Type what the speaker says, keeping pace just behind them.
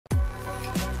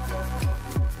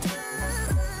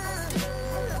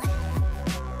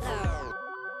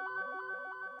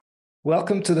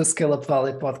Welcome to the Scale Up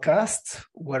Valley podcast,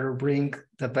 where we bring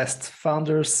the best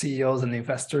founders, CEOs, and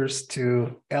investors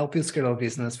to help you scale a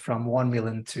business from 1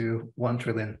 million to 1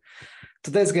 trillion.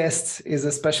 Today's guest is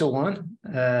a special one.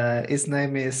 His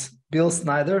name is Bill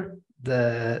Snyder,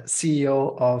 the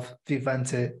CEO of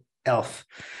Vivante Health.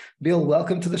 Bill,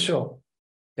 welcome to the show.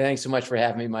 Thanks so much for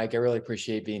having me, Mike. I really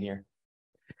appreciate being here.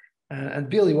 And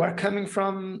Bill, you are coming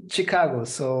from Chicago.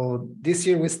 So this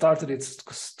year we started in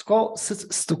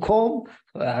Stockholm.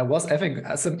 I was having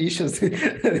some issues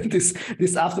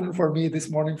this afternoon for me, this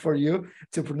morning for you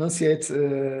to pronunciate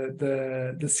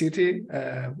the city.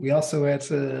 We also had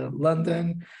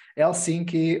London,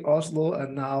 Helsinki, Oslo,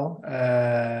 and now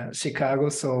Chicago.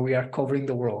 So we are covering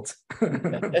the world.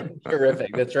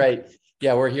 Terrific. That's right.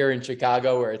 Yeah, we're here in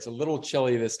Chicago where it's a little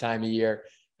chilly this time of year.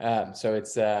 So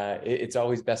it's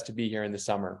always best to be here in the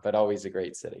summer, but always a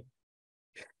great city.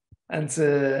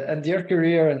 And your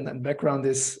career and background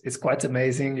is quite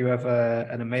amazing. You have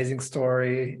an amazing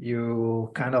story. You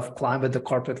kind of climbed the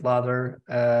corporate ladder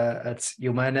at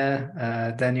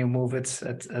Humana, then you moved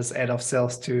it as head of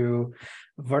sales to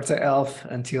Vivante Health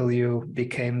until you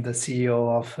became the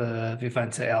CEO of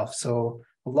Vivante Health. So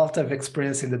a lot of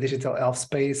experience in the digital health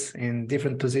space in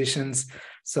different positions.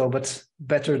 So, but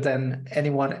better than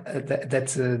anyone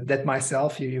that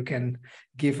myself, you can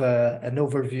give an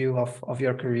overview of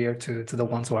your career to the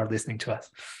ones who are listening to us.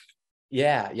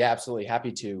 Yeah, absolutely.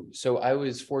 Happy to. So I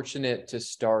was fortunate to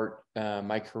start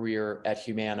my career at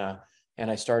Humana,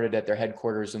 and I started at their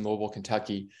headquarters in Louisville,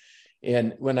 Kentucky.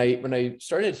 And when I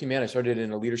started at Humana, I started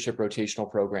in a leadership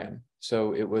rotational program.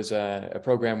 So it was a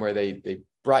program where they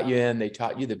brought you in, they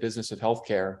taught you the business of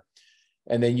healthcare,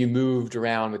 and then you moved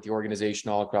around with the organization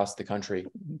all across the country.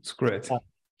 It's great.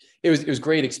 It was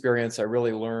great experience. I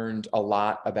really learned a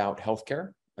lot about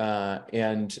healthcare.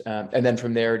 And then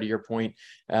from there, to your point,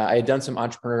 I had done some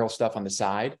entrepreneurial stuff on the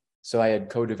side. So I had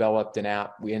co-developed an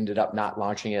app. We ended up not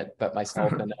launching it, but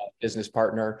myself and a business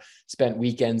partner spent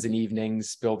weekends and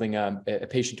evenings building a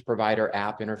patient-to-provider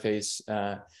app interface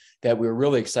that we were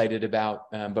really excited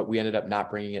about, but we ended up not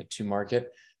bringing it to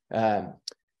market.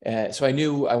 So I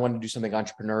knew I wanted to do something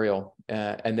entrepreneurial.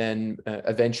 And then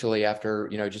eventually after,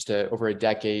 just over a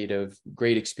decade of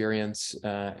great experience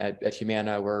at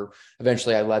Humana, where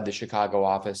eventually I led the Chicago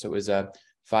office. It was a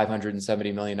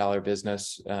 $570 million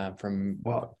business from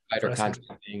provider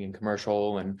contracting and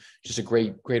commercial, and just a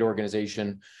great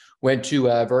organization. Went to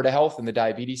Virta Health in the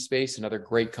diabetes space, another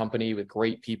great company with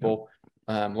great people.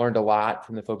 Learned a lot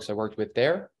from the folks I worked with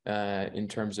there in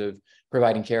terms of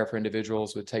providing care for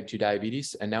individuals with type 2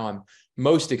 diabetes. And now I'm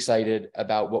most excited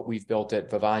about what we've built at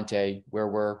Vivante, where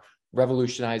we're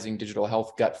revolutionizing digital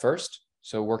health gut first.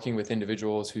 So working with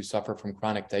individuals who suffer from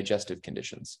chronic digestive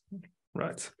conditions.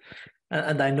 Right.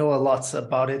 And I know a lot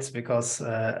about it because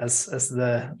as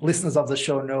the listeners of the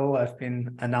show know, I've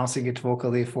been announcing it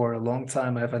vocally for a long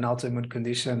time. I have an autoimmune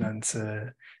condition,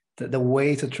 and the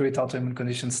way to treat autoimmune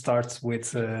conditions starts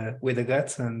with the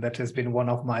gut, and that has been one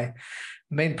of my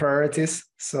main priorities.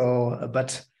 So,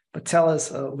 but tell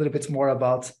us a little bit more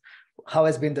about how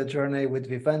has been the journey with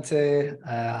Vivante.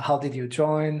 How did you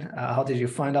join? How did you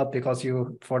find out? Because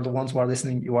you, for the ones who are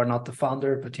listening, you are not the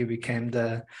founder, but you became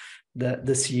the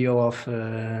CEO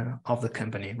of the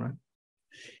company, right?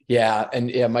 Yeah. And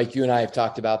yeah, Mike, you and I have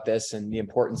talked about this, and the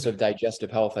importance of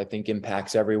digestive health, I think,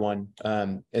 impacts everyone.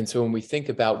 And so when we think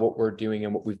about what we're doing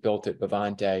and what we've built at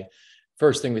Vivante,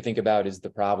 first thing we think about is the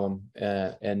problem.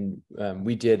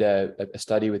 We did a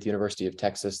study with the University of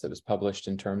Texas that was published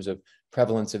in terms of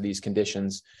prevalence of these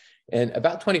conditions. And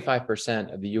about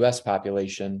 25% of the US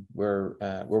population where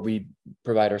we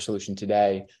provide our solution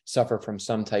today suffer from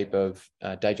some type of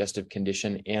digestive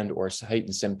condition and or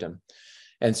heightened symptom.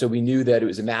 And so we knew that it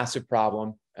was a massive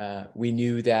problem. We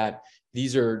knew that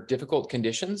these are difficult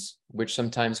conditions, which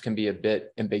sometimes can be a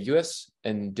bit ambiguous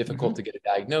and difficult to get a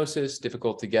diagnosis,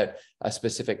 difficult to get a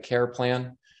specific care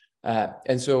plan.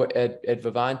 And so at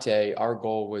Vivante, our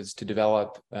goal was to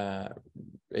develop a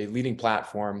leading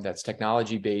platform that's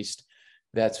technology-based,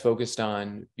 that's focused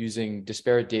on using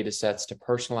disparate data sets to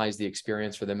personalize the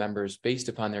experience for the members based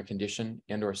upon their condition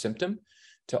and or symptom,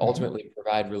 to ultimately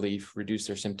provide relief, reduce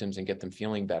their symptoms, and get them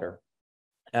feeling better.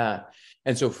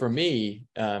 And so for me,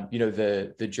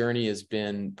 the journey has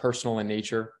been personal in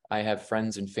nature. I have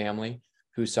friends and family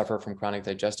who suffer from chronic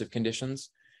digestive conditions,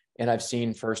 and I've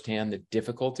seen firsthand the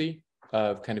difficulty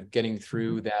of kind of getting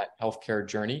through that healthcare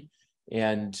journey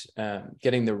and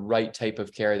getting the right type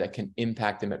of care that can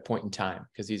impact them at point in time,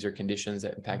 because these are conditions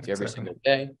that impact you every single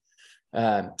day.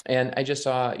 And I just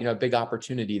saw, a big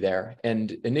opportunity there.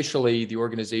 And initially, the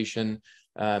organization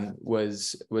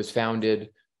was founded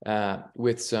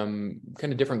with some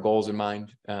kind of different goals in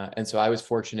mind. And so I was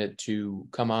fortunate to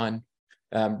come on.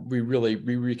 We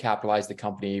recapitalized the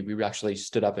company. We actually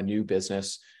stood up a new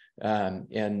business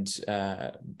and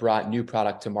brought new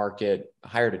product to market,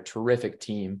 hired a terrific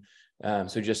team.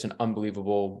 So just an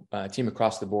unbelievable team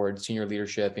across the board, senior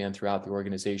leadership and throughout the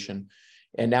organization.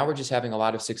 And now we're just having a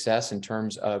lot of success in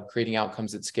terms of creating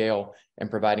outcomes at scale and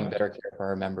providing better care for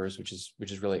our members, which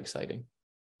is really exciting.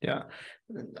 Yeah.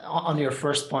 On your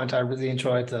first point, I really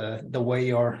enjoyed the way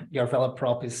your value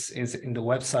prop is in the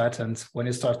website. And when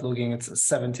you start looking at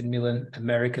 17 million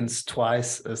Americans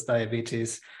twice as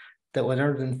diabetes, the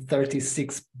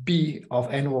 136 B of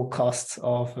annual costs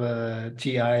of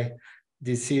GI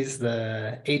disease,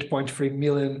 the 8.3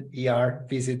 million ER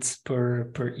visits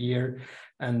per year,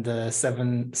 and the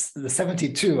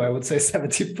 72, I would say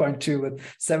 70.2, but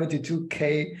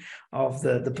 72K of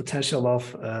the potential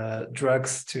of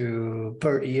drugs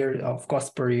per year, of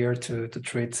cost per year to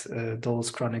treat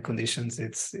those chronic conditions.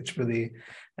 It's really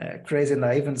crazy. And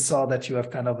I even saw that you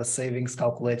have kind of a savings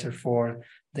calculator for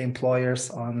the employers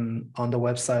on the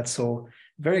website. So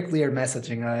very clear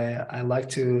messaging. I like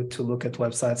to look at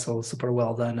websites, so super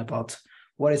well done about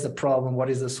what is the problem, what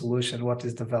is the solution, what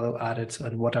is the value added,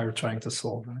 and what are you trying to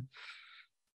solve.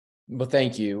 Well,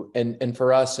 thank you. And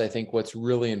for us, I think what's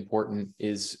really important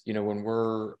is, when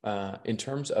we're in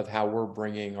terms of how we're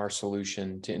bringing our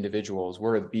solution to individuals,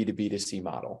 we're a B2B2C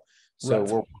model. So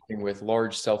We're working with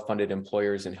large self-funded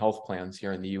employers and health plans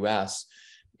here in the US.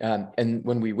 And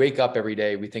when we wake up every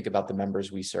day, we think about the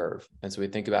members we serve. And so we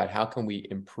think about how can we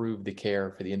improve the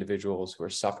care for the individuals who are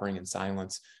suffering in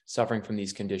silence, suffering from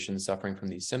these conditions, suffering from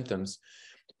these symptoms.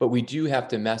 But we do have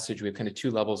to message. We have kind of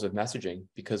two levels of messaging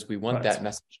because we want that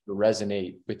message to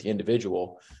resonate with the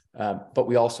individual. But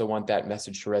we also want that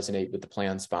message to resonate with the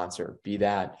plan sponsor, be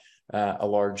that a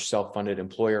large self-funded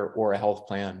employer or a health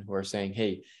plan who are saying,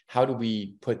 hey, how do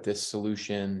we put this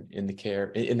solution in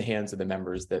the hands of the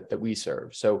members that we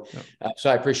serve? So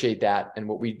I appreciate that. And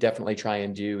what we definitely try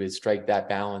and do is strike that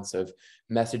balance of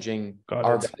messaging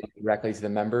our value directly to the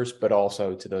members, but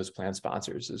also to those plan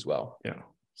sponsors as well. Yeah.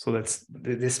 So that's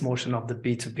this motion of the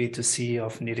B2B2C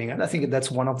of needing, and I think that's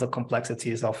one of the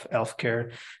complexities of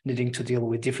healthcare, needing to deal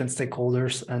with different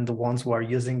stakeholders, and the ones who are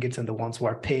using it and the ones who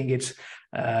are paying it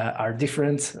are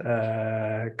different.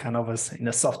 Kind of as in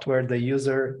a software, the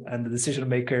user and the decision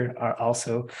maker are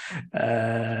also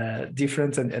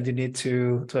different, and you need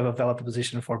to have a valid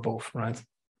position for both, right?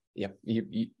 Yeah,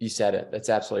 you said it. That's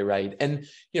absolutely right. And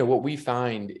what we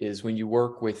find is when you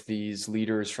work with these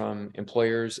leaders from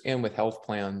employers and with health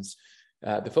plans,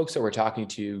 the folks that we're talking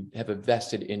to have a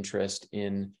vested interest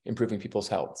in improving people's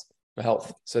health.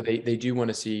 So they do want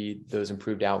to see those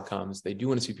improved outcomes. They do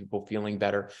want to see people feeling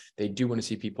better. They do want to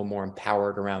see people more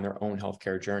empowered around their own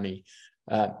healthcare journey.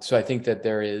 So I think that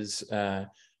there is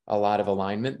a lot of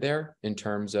alignment there in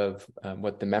terms of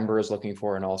what the member is looking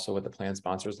for and also what the plan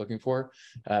sponsor is looking for.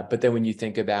 But then when you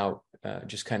think about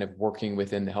just kind of working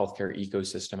within the healthcare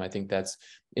ecosystem, I think that's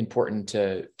important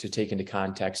to take into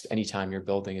context anytime you're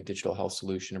building a digital health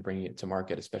solution and bringing it to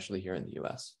market, especially here in the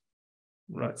US.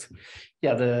 Right.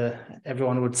 Yeah,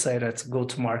 everyone would say that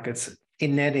go-to-market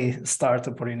in any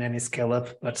startup or in any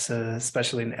scale-up, but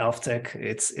especially in health tech,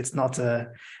 it's not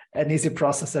an easy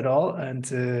process at all, and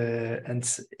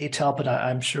it helped.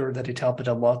 I'm sure that it helped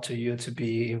a lot to you to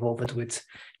be involved with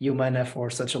Humana for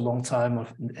such a long time,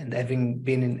 and having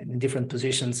been in different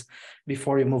positions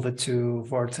before you move it to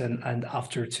Vort and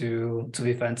after to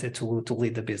Vivante to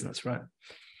lead the business, right?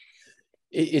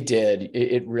 It did.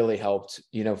 It really helped.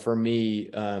 For me,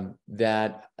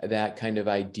 that kind of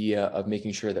idea of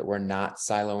making sure that we're not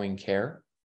siloing care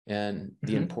and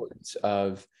the importance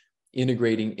of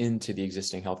integrating into the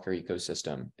existing healthcare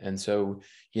ecosystem. And so,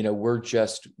 we're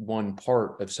just one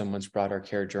part of someone's broader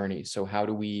care journey. So how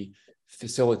do we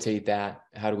facilitate that?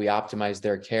 How do we optimize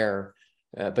their care?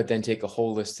 But then take a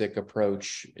holistic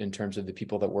approach in terms of the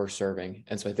people that we're serving.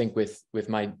 And so I think with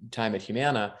my time at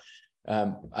Humana,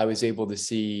 I was able to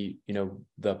see,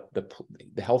 the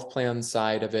health plan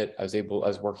side of it. I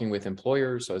was working with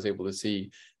employers, so I was able to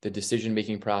see the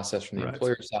decision-making process from the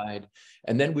employer side.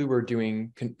 And then we were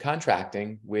doing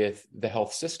contracting with the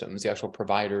health systems, the actual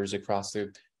providers across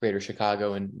the greater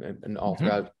Chicago and all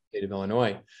throughout the state of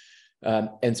Illinois.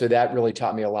 And so that really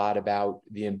taught me a lot about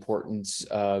the importance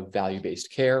of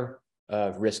value-based care,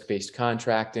 of risk-based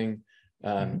contracting,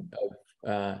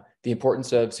 the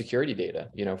importance of security data.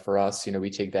 For us, we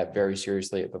take that very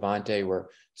seriously at Vivante. We're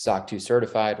SOC 2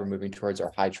 certified. We're moving towards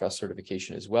our HITRUST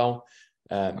certification as well,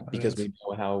 because we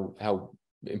know how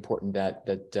important that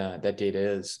data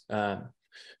is.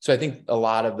 So I think a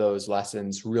lot of those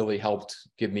lessons really helped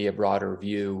give me a broader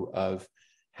view of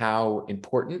how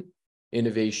important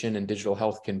innovation and digital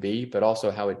health can be, but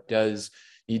also how it does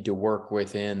need to work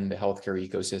within the healthcare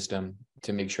ecosystem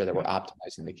to make sure that we're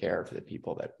optimizing the care for the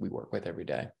people that we work with every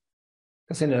day.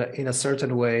 Because in a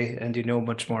certain way, and you know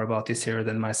much more about this here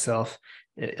than myself,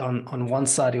 on one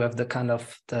side you have the kind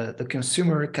of the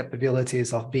consumer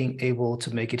capabilities of being able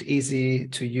to make it easy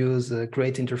to use, a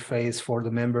great interface for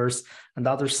the members. On the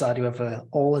other side, you have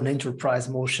all an enterprise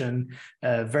motion,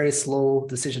 very slow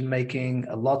decision making,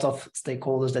 a lot of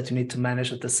stakeholders that you need to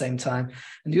manage at the same time.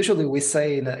 And usually we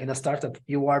say in a startup,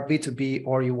 you are B2B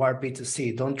or you are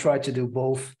B2C. Don't try to do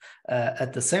both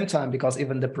at the same time, because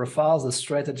even the profiles, the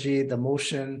strategy, the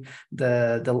motion,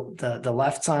 the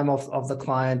lifetime of the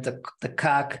client, the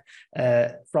CAC,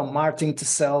 from marketing to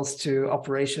sales to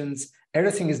operations,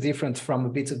 everything is different from a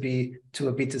B2B to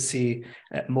a B2C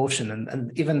motion.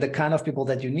 And even the kind of people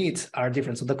that you need are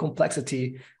different. So the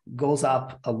complexity goes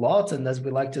up a lot. And as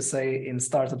we like to say in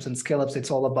startups and scale-ups,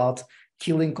 it's all about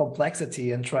killing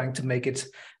complexity and trying to make it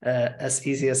as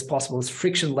easy as possible, as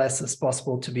frictionless as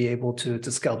possible to be able to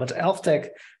scale. But health tech,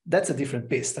 that's a different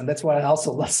beast. And that's why I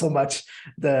also love so much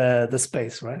the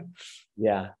space, right?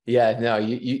 Yeah. No,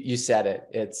 you said it.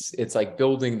 It's like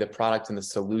building the product and the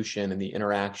solution and the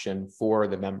interaction for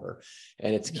the member,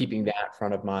 and it's keeping that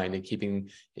front of mind and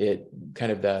keeping it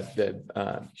kind of the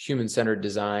human-centered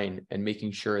design, and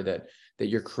making sure that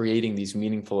you're creating these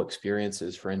meaningful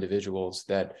experiences for individuals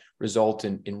that result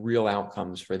in real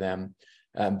outcomes for them.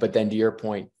 But then to your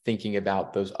point, thinking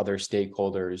about those other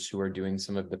stakeholders who are doing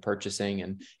some of the purchasing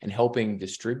and helping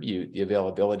distribute the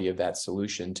availability of that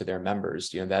solution to their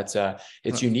members, that's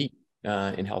it's unique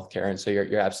in healthcare. And so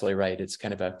you're absolutely right. It's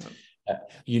kind of a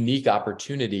unique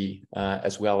opportunity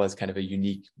as well as kind of a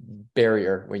unique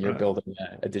barrier when you're building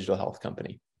a digital health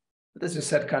company. As you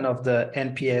said, kind of the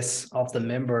NPS of the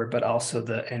member, but also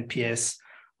the NPS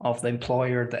of the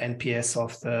employer, the NPS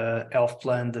of the health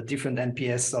plan, the different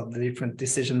NPS of the different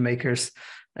decision makers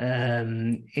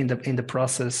in the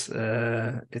process.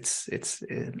 It's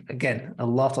again a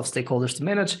lot of stakeholders to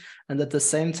manage, and at the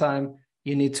same time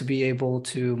you need to be able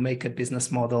to make a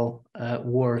business model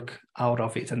work out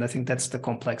of it. And I think that's the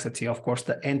complexity. Of course,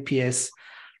 the NPS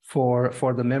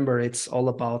for the member, it's all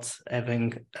about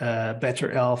having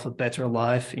better health, a better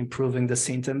life, improving the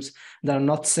symptoms. And I'm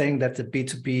not saying that the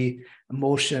B2B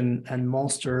motion and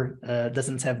Monster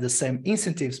doesn't have the same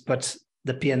incentives, but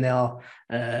the P&L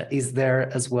is there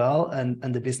as well,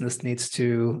 and the business needs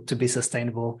to be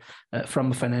sustainable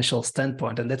from a financial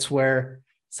standpoint. And that's where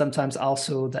sometimes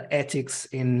also the ethics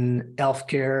in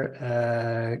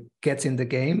healthcare gets in the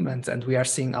game, and we are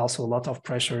seeing also a lot of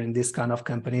pressure in these kind of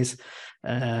companies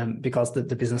because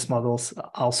the business models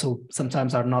also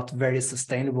sometimes are not very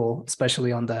sustainable,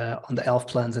 especially on the health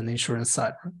plans and insurance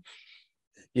side.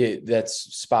 Yeah, that's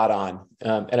spot on.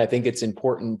 And I think it's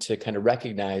important to kind of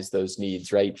recognize those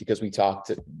needs, right? Because we talked,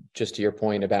 just to your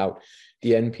point, about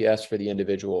the NPS for the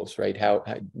individuals, right? How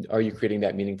are you creating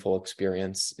that meaningful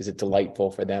experience? Is it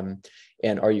delightful for them?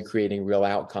 And are you creating real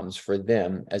outcomes for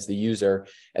them as the user?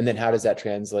 And then how does that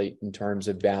translate in terms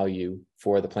of value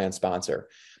for the plan sponsor?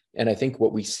 And I think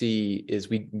what we see is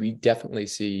we definitely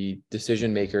see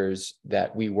decision makers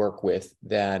that we work with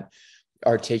that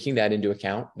are taking that into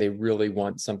account. They really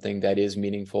want something that is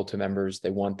meaningful to members. They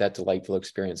want that delightful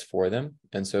experience for them.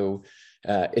 And so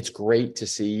it's great to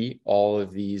see all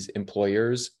of these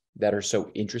employers that are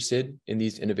so interested in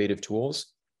these innovative tools.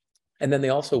 And then they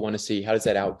also want to see how does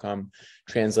that outcome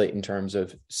translate in terms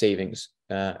of savings.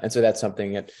 And so that's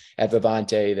something at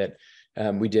Vivante that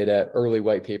we did an early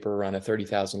white paper on a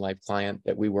 30,000 life client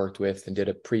that we worked with and did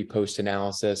a pre-post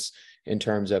analysis in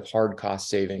terms of hard cost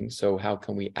savings. So how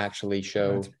can we actually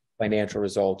show financial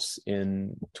results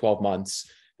in 12 months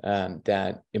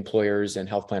that employers and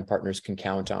health plan partners can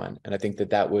count on? And I think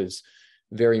that was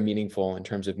very meaningful in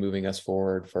terms of moving us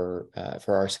forward for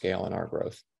our scale and our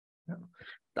growth. Yeah.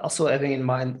 Also having in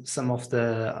mind some of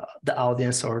the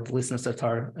audience or the listeners that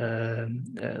are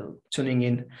tuning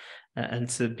in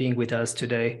and being with us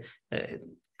today,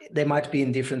 they might be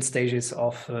in different stages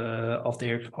of the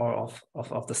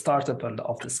startup and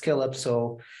of the scale up.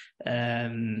 So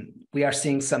we are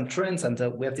seeing some trends, and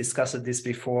we have discussed this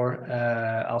before,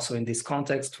 also in this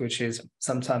context, which is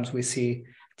sometimes we see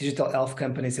digital health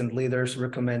companies and leaders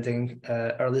recommending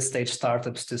early stage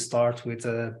startups to start with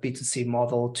a B2C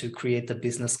model to create the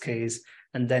business case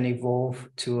and then evolve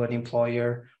to an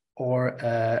employer or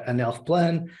an health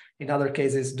plan. In other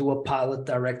cases, do a pilot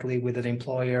directly with an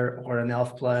employer or an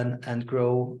health plan and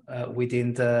grow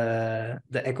within the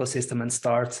ecosystem and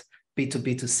start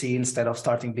B2B2C instead of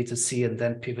starting B2C and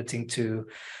then pivoting to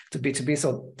B2B.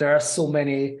 So there are so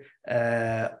many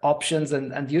options,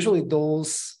 and usually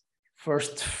those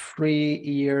first 3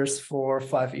 years, 4 or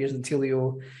 5 years until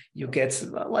you get,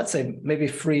 let's say, maybe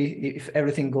free if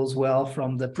everything goes well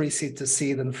from the pre-seed to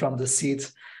seed, and from the seed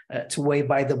to way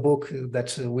by the book.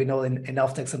 That we know in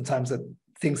health tech sometimes that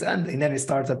things, and in any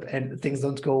startup, and things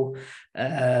don't go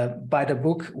by the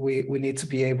book. We need to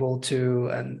be able to,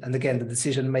 and again, the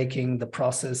decision making, the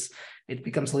process, it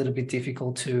becomes a little bit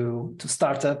difficult to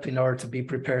start up in order to be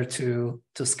prepared to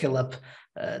scale up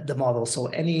the model. So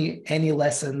any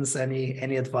lessons,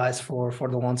 any advice for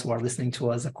the ones who are listening to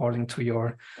us according to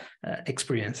your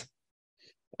experience?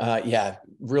 Yeah,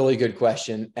 really good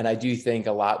question. And I do think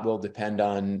a lot will depend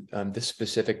on the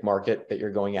specific market that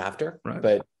you're going after. Right.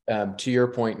 But to your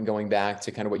point, and going back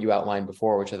to kind of what you outlined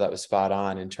before, which I thought was spot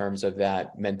on in terms of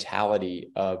that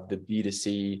mentality of the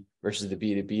B2C versus the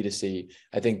B2B2C,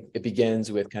 I think it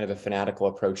begins with kind of a fanatical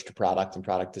approach to product and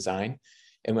product design.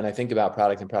 And when I think about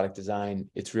product and product design,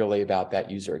 it's really about that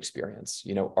user experience.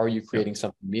 You know, are you creating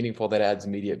something meaningful that adds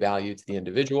immediate value to the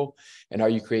individual? And are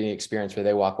you creating an experience where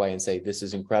they walk away and say, this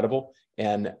is incredible?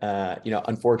 And,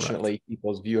 unfortunately,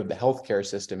 people's view of the healthcare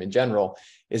system in general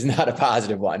is not a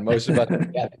positive one. Most of us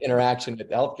have interaction with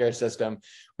the healthcare system.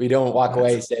 We don't walk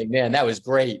away saying, man, that was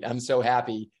great. I'm so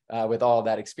happy with all of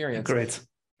that experience. Great.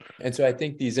 And so I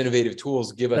think these innovative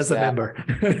tools give us as a member.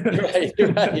 right,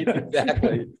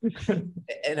 exactly.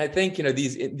 And I think,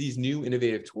 these new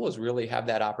innovative tools really have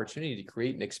that opportunity to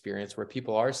create an experience where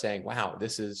people are saying, wow,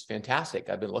 this is fantastic.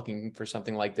 I've been looking for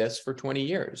something like this for 20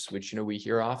 years, which, we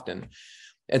hear often.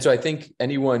 And so I think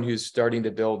anyone who's starting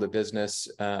to build a business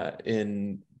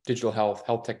in digital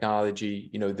health technology,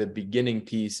 the beginning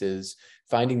piece is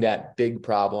finding that big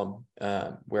problem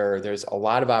where there's a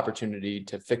lot of opportunity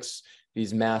to fix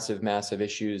these massive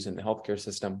issues in the healthcare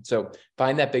system. So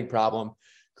find that big problem,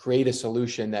 create a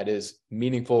solution that is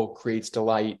meaningful, creates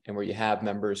delight, and where you have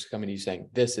members coming to you saying,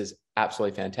 this is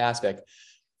absolutely fantastic.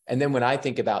 And then when I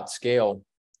think about scale,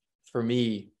 for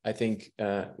me, I think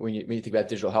when you think about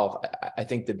digital health, I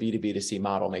think the B2B2C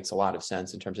model makes a lot of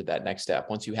sense in terms of that next step.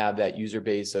 Once you have that user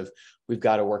base of, we've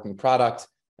got a working product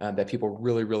that people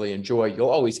really enjoy, you'll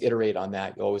always iterate on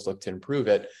that. You'll always look to improve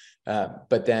it.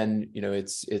 But then,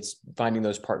 it's finding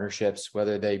those partnerships,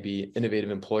 whether they be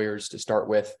innovative employers to start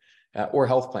with, or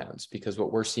health plans, because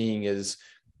what we're seeing is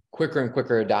quicker and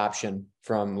quicker adoption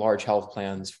from large health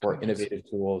plans for innovative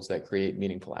tools that create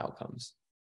meaningful outcomes.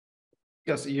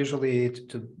 Because usually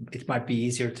it might be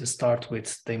easier to start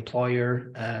with the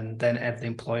employer and then have the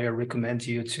employer recommend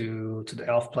you to the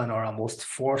health plan, or almost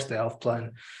force the health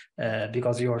plan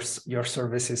because your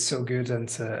service is so good and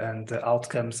the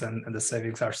outcomes and the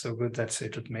savings are so good that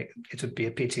it would be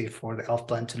a pity for the health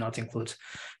plan to not include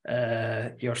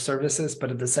your services. But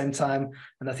at the same time,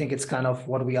 and I think it's kind of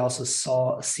what we also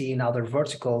see in other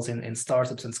verticals in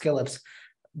startups and scale-ups,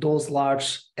 those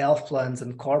large health plans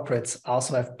and corporates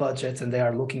also have budget, and they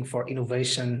are looking for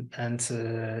innovation and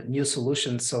new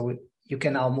solutions. So you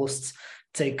can almost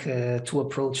take two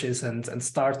approaches and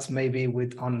start maybe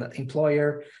on the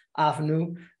employer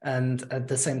avenue, and at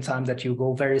the same time that you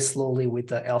go very slowly with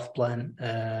the health plan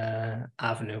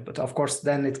avenue. But of course,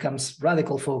 then it comes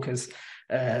radical focus.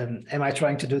 Am I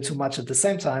trying to do too much at the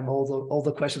same time? All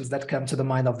the questions that come to the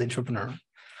mind of the entrepreneur.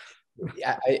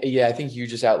 Yeah, I think you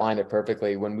just outlined it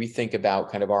perfectly. When we think about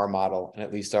kind of our model, and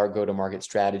at least our go-to-market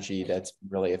strategy that's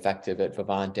really effective at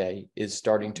Vivante, is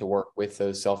starting to work with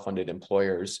those self-funded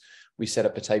employers. We set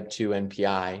up a type 2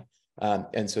 NPI.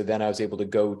 And so then I was able to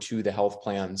go to the health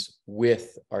plans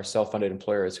with our self-funded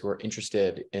employers who are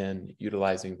interested in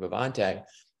utilizing Vivante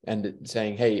and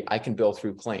saying, hey, I can bill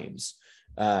through claims.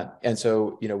 And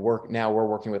so, we're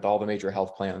working with all the major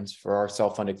health plans. For our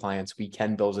self-funded clients, we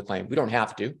can bill as a claim. We don't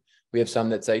have to. We have some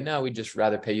that say, no, we'd just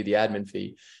rather pay you the admin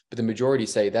fee. But the majority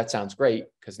say, that sounds great,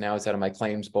 because now it's out of my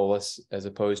claims bolus as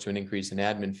opposed to an increase in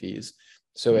admin fees.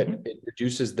 So it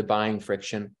reduces the buying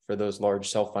friction for those large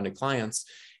self-funded clients.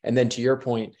 And then to your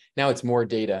point, now it's more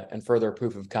data and further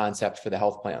proof of concept for the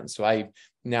health plans. So I've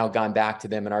now gone back to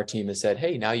them, and our team has said,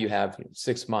 hey, now you have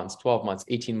 6 months, 12 months,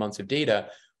 18 months of data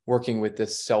working with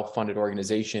this self-funded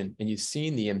organization, and you've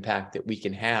seen the impact that we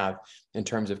can have in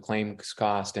terms of claims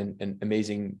cost and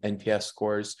amazing NPS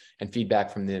scores and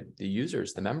feedback from the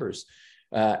users, the members.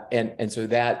 And so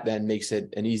that then makes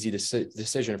it an easy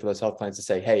decision for those health plans to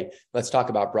say, hey, let's talk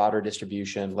about broader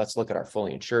distribution. Let's look at our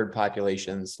fully insured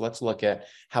populations. Let's look at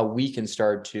how we can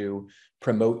start to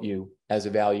promote you as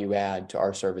a value add to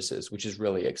our services, which is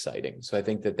really exciting. So I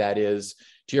think that is,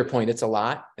 to your point, it's a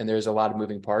lot and there's a lot of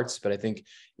moving parts, but I think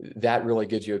that really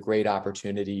gives you a great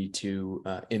opportunity to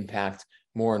impact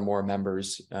more and more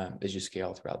members as you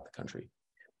scale throughout the country.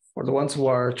 For the ones who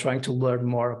are trying to learn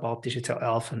more about digital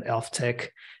health and health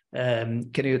tech, can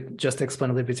you just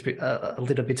explain a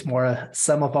little bit more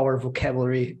some of our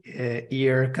vocabulary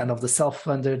here, kind of the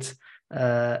self-funded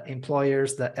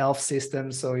employers, the health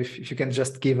system? So if you can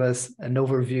just give us an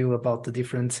overview about the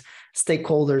different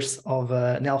stakeholders of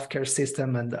an healthcare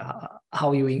system and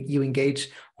how you engage,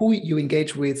 who you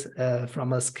engage with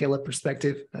from a scale-up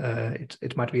perspective,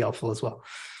 it might be helpful as well.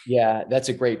 Yeah, that's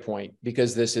a great point,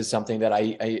 because this is something that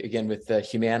I again, with the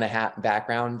Humana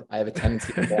background, I have a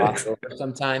tendency to gloss over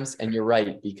sometimes. And you're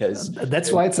right, because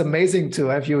that's why it's amazing to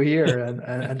have you here,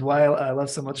 and why I love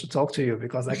so much to talk to you,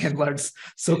 because I can learn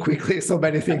so quickly so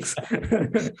many things.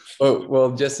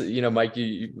 well, just, Mike,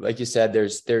 you like you said,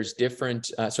 there's different.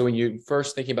 So when you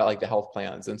first thinking about like the health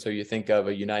plans, and so you think of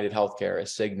a United Healthcare, a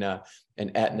Cigna, an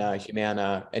Aetna,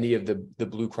 Humana, any of the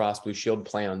Blue Cross Blue Shield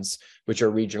plans, which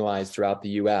are regionalized throughout the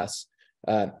U.S.,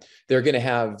 they're going to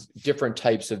have different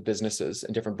types of businesses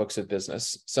and different books of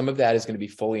business. Some of that is going to be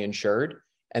fully insured,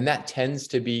 and that tends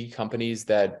to be companies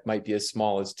that might be as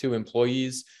small as 2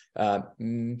 employees.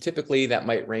 Typically, that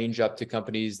might range up to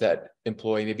companies that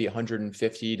employ maybe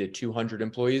 150 to 200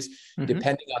 employees,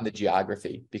 depending on the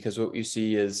geography, because what you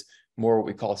see is more what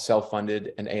we call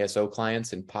self-funded and ASO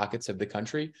clients in pockets of the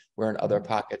country, where in other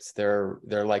pockets they're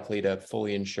likely to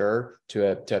fully insure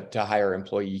to a higher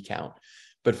employee count.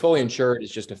 But fully insured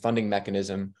is just a funding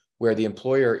mechanism where the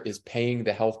employer is paying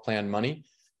the health plan money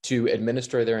to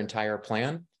administer their entire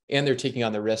plan, and they're taking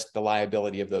on the risk, the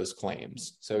liability of those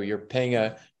claims. So you're paying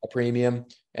a premium,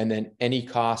 and then any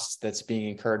costs that's being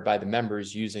incurred by the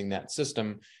members using that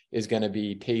system is going to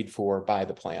be paid for by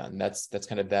the plan. That's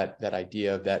kind of that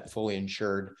idea of that fully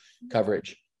insured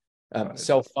coverage.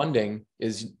 Self-funding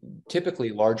is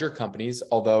typically larger companies,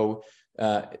 although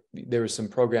there were some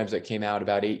programs that came out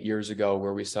about 8 years ago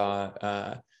where we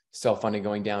saw self-funding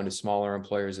going down to smaller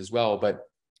employers as well. But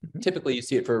typically you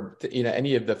see it for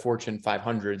any of the Fortune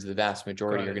 500s, the vast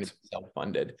majority are going to be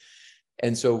self-funded.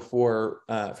 And so for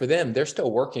them, they're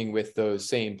still working with those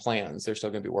same plans. They're still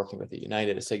going to be working with a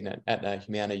United, a Cigna, Aetna,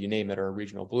 Humana, you name it, or a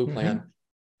regional Blue plan.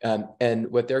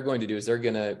 And what they're going to do is they're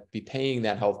going to be paying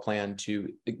that health plan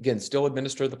to, again, still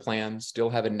administer the plan, still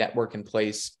have a network in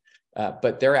place,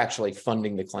 but they're actually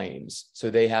funding the claims. So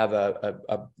they have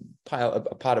a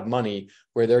pot of money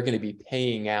where they're going to be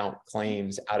paying out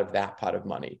claims out of that pot of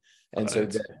money. And so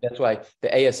that's why the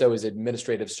ASO is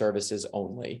administrative services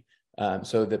only.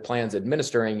 So the plan's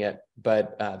administering it,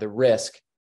 but the risk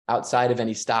outside of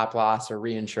any stop loss or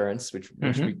reinsurance, which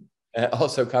we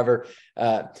also cover,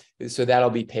 so that'll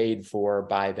be paid for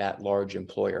by that large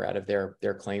employer out of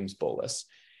their claims bolus.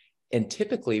 And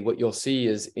typically what you'll see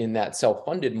is in that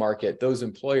self-funded market, those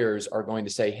employers are going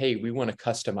to say, hey, we want to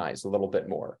customize a little bit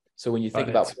more. So when you think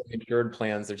about insured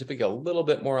plans, they're typically a little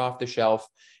bit more off the shelf.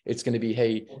 It's going to be,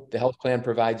 hey, the health plan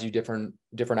provides you different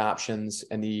options,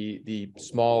 and the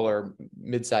small or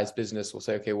mid-sized business will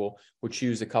say, okay, we'll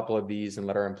choose a couple of these and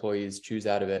let our employees choose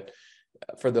out of it.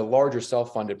 For the larger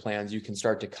self-funded plans, you can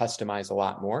start to customize a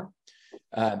lot more.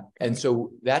 And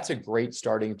so that's a great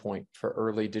starting point for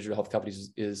early digital health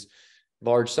companies is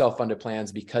large self-funded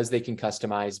plans, because they can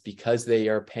customize, because they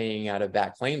are paying out of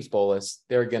that claims bolus.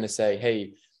 They're going to say,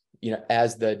 hey,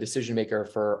 as the decision maker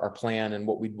for our plan and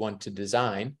what we'd want to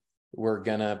design, we're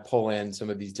going to pull in some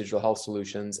of these digital health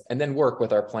solutions and then work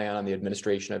with our plan on the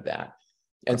administration of that.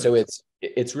 And so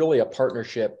it's really a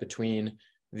partnership between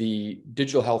the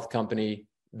digital health company,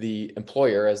 the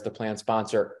employer as the plan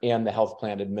sponsor, and the health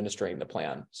plan administering the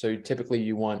plan. So typically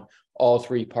you want all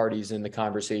 3 parties in the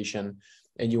conversation,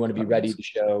 and you want to be ready to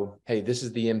show, hey, this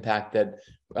is the impact that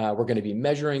we're going to be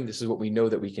measuring. This is what we know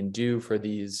that we can do for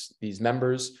these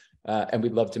members. And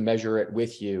we'd love to measure it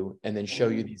with you and then show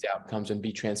you these outcomes and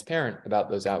be transparent about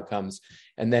those outcomes.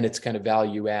 And then it's kind of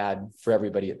value add for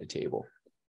everybody at the table.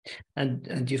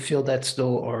 And you feel that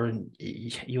though, or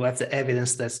you have the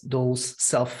evidence that those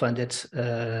self-funded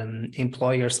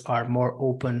employers are more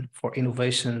open for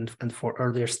innovation and for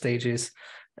earlier stages,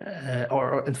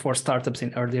 and for startups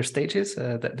in earlier stages?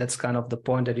 That's kind of the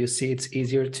point that you see. It's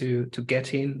easier to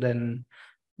get in than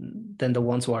the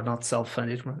ones who are not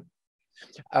self-funded, right?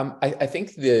 I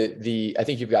think I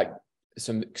think you've got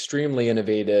some extremely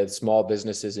innovative small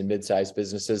businesses and mid-sized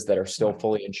businesses that are still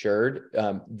fully insured.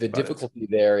 The difficulty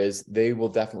there is they will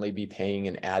definitely be paying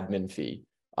an admin fee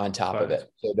on top of it.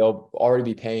 So they'll already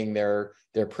be paying their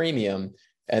premium,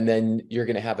 and then you're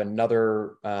going to have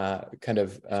another another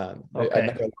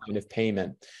line of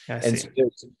payment.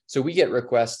 So we get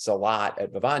requests a lot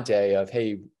at Vivante of,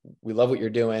 hey, we love what you're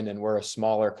doing, and we're a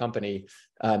smaller company.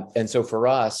 And so for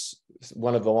us,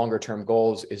 one of the longer term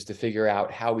goals is to figure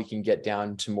out how we can get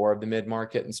down to more of the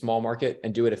mid-market and small market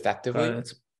and do it effectively.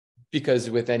 Because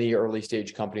with any early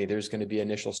stage company, there's going to be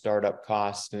initial startup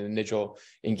cost and initial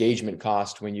engagement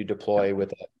cost when you deploy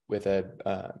with a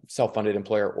self-funded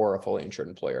employer or a fully insured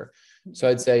employer. So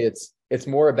I'd say it's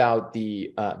more about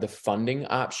the funding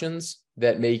options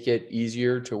that make it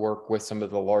easier to work with some of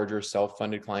the larger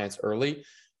self-funded clients early.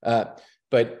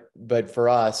 But for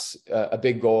us, a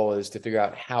big goal is to figure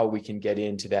out how we can get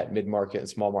into that mid-market and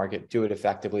small market, do it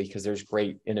effectively, because there's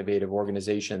great innovative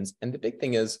organizations. And the big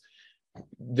thing is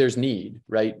there's need,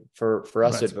 right? For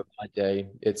us at Vivante,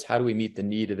 it's how do we meet the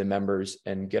need of the members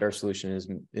and get our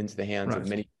solution into the hands of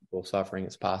many people suffering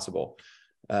as possible.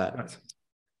 So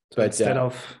instead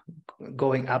of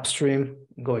going upstream,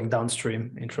 going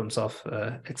downstream in terms of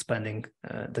expanding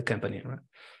the company, right?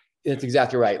 That's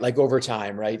exactly right. Like over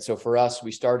time, right? So for us,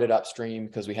 we started upstream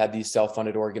because we had these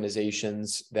self-funded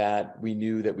organizations that we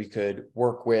knew that we could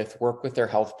work with their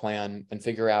health plan and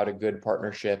figure out a good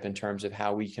partnership in terms of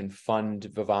how we can fund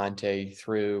Vivante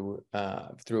through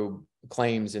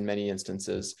claims in many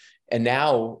instances. And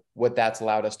now what that's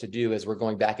allowed us to do is we're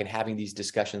going back and having these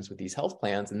discussions with these health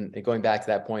plans and going back to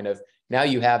that point of now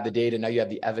you have the data, now you have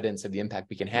the evidence of the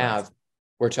impact we can have.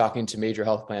 We're talking to major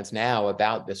health plans now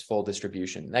about this full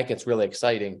distribution. That gets really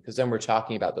exciting because then we're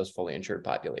talking about those fully insured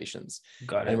populations.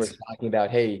 And we're talking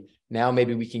about, hey, now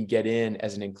maybe we can get in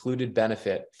as an included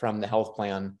benefit from the health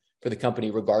plan for the company,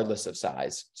 regardless of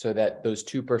size, so that those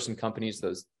 2-person companies,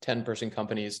 those 10-person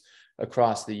companies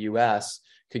across the US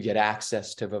could get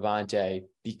access to Vivante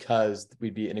because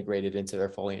we'd be integrated into their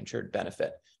fully insured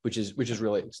benefit, which is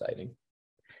really exciting.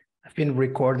 I've been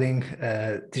recording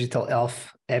Digital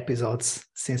Health episodes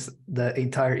since the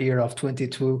entire year of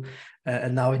 22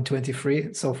 and now in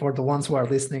 23. So for the ones who are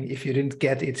listening, if you didn't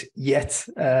get it yet,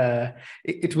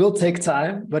 it will take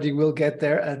time, but you will get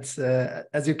there. And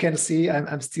as you can see,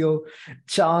 I'm still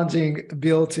challenging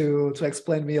Bill to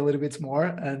explain me a little bit more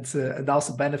and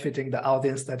also benefiting the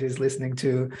audience that is listening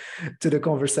to the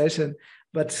conversation.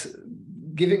 But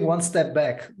giving one step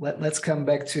back, let's come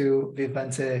back to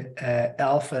Vivante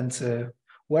Health and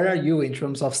where are you in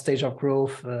terms of stage of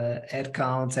growth,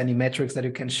 headcounts, any metrics that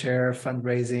you can share,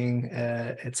 fundraising,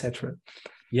 etc.?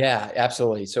 Yeah,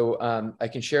 absolutely. So I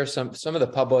can share some of the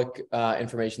public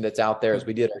information that's out there as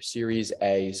we did our Series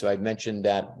A. So I mentioned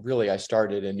that really I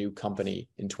started a new company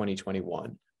in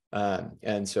 2021.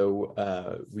 And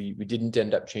so we didn't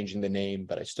end up changing the name,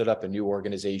 but I stood up a new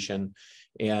organization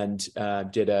and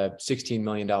did a $16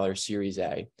 million Series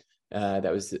A.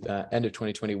 That was the end of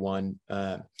 2021.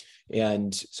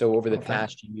 And so over the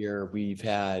past year, we've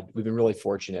been really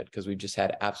fortunate because we've just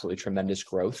had absolutely tremendous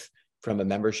growth from a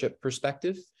membership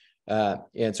perspective.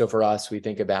 And so for us, we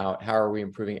think about how are we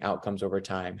improving outcomes over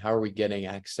time? How are we getting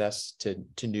access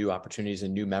to new opportunities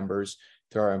and new members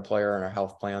through our employer and our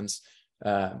health plans?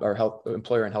 Our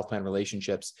employer and health plan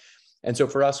relationships. And so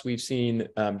for us, we've seen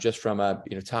just from a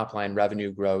top line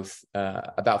revenue growth,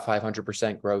 about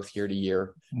 500% growth year to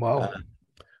year. Wow.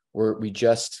 We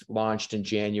just launched in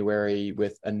January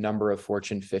with a number of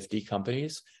Fortune 50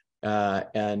 companies.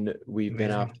 And we've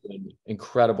been off to an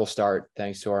incredible start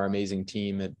thanks to our amazing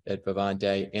team at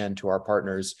Vivante and to our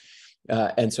partners.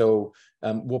 And so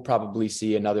we'll probably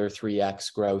see another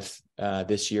 3x growth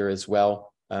this year as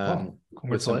well.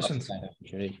 Congratulations.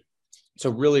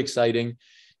 So really exciting.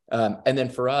 And then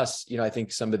for us, I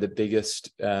think some of the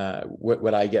biggest,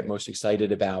 what I get most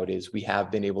excited about is we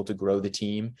have been able to grow the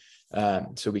team.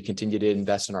 So we continue to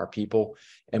invest in our people.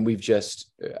 And we've just,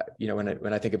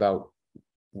 when I think about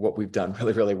what we've done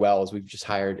really, really well is we've just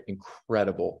hired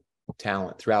incredible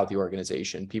talent throughout the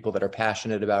organization, people that are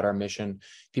passionate about our mission,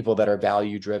 people that are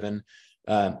value driven.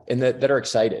 And that are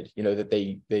excited,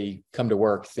 that they come to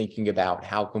work thinking about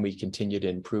how can we continue to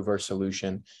improve our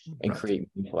solution and create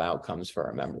meaningful outcomes for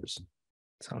our members.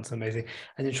 Sounds amazing.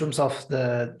 And in terms of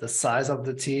the size of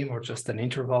the team or just an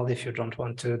interval, if you don't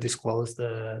want to disclose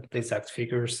the exact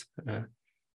figures.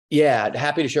 Yeah,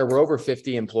 happy to share. We're over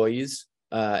 50 employees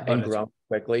and growing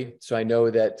quickly. So I know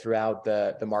that throughout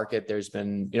the market, there's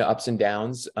been ups and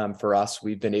downs. For us,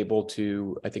 we've been able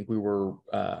to, I think we were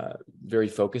very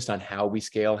focused on how we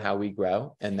scale, how we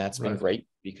grow. And that's been great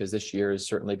because this year has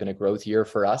certainly been a growth year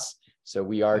for us. So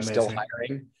we are Amazing. still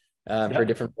hiring for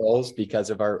different roles because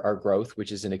of our growth,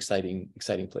 which is an exciting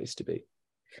place to be.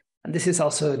 And this is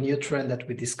also a new trend that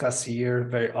we discuss here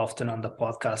very often on the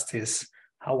podcast is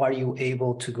how are you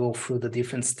able to go through the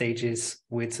different stages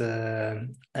with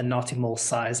an optimal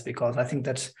size? Because I think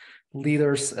that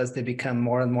leaders, as they become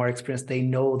more and more experienced, they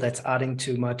know that adding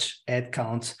too much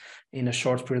headcount in a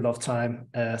short period of time,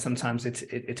 sometimes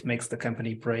it makes the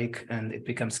company break and it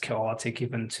becomes chaotic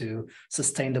even to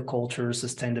sustain the culture,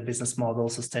 sustain the business model,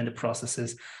 sustain the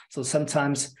processes. So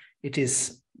sometimes it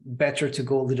is better to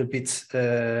go a little bit,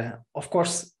 of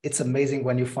course, it's amazing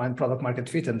when you find product market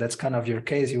fit, and that's kind of your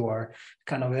case. You are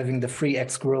kind of having the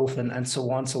 3x growth and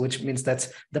so on. So which means that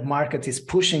the market is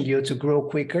pushing you to grow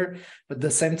quicker. But at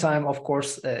the same time, of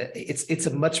course, it's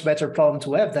a much better problem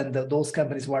to have than those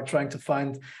companies who are trying to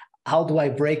find how do I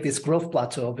break this growth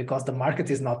plateau because the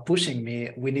market is not pushing me.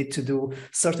 We need to do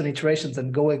certain iterations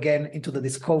and go again into the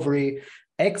discovery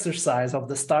exercise of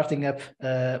the starting up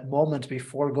moment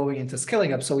before going into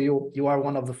scaling up. So you are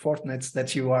one of the fortunates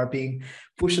that you are being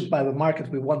pushed by the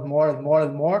market. We want more and more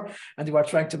and more, and you are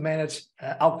trying to manage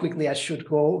how quickly I should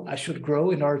grow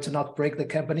in order to not break the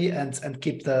company and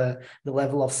keep the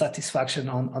level of satisfaction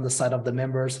on the side of the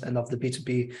members and of the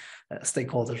B2B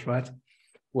stakeholders, right?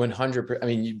 100%. I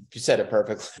mean, you said it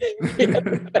perfectly.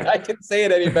 I can say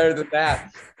it any better than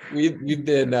that.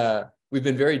 We've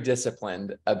been very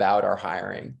disciplined about our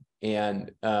hiring, and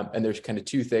there's kind of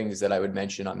two things that I would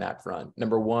mention on that front.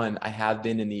 Number one, I have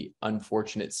been in the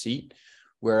unfortunate seat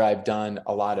where I've done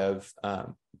a lot of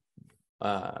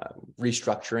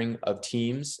restructuring of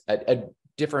teams at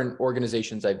different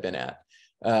organizations I've been at.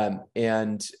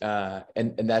 And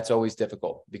that's always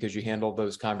difficult because you handle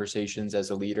those conversations as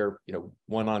a leader,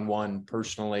 one-on-one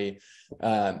personally.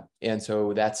 And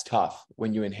so that's tough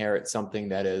when you inherit something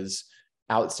that is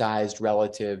outsized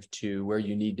relative to where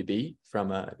you need to be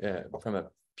from a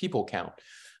people count.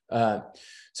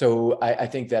 So I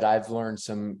think that I've learned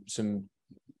some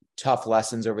tough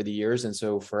lessons over the years. And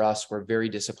so for us, we're very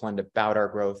disciplined about our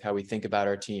growth, how we think about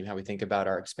our team, how we think about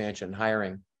our expansion and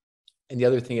hiring. And the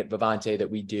other thing at Vivante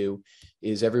that we do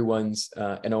is everyone's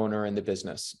an owner in the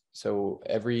business. So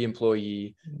every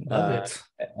employee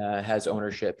has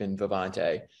ownership in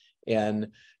Vivante. And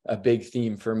a big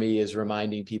theme for me is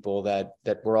reminding people that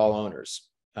we're all owners.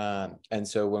 And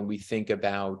so when we think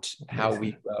about how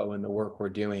we grow and the work we're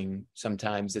doing,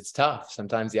 sometimes it's tough.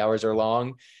 Sometimes the hours are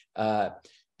long.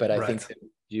 But I think that we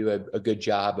do a good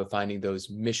job of finding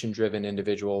those mission-driven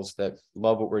individuals that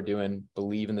love what we're doing,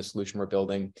 believe in the solution we're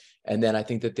building. And then I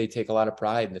think that they take a lot of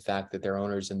pride in the fact that they're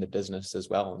owners in the business as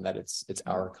well, and that it's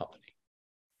our company.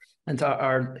 And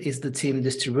is the team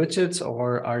distributed,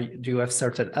 or do you have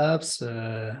certain apps?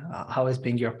 How is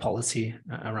being your policy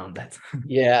around that?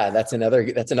 Yeah, that's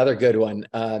another good one.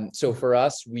 So for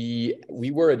us, we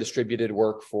were a distributed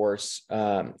workforce,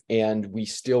 and we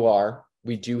still are.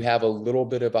 We do have a little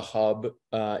bit of a hub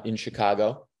in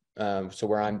Chicago, so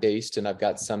where I'm based, and I've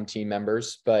got some team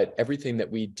members, but everything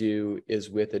that we do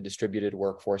is with a distributed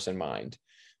workforce in mind.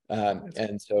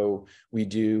 And so we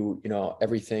do,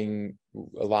 everything,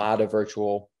 a lot of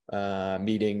virtual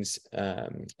meetings,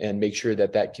 and make sure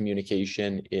that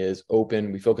communication is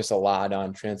open. We focus a lot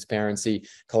on transparency,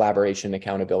 collaboration,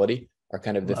 accountability are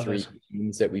kind of the three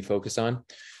themes that we focus on.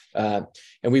 And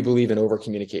we believe in over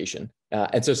communication.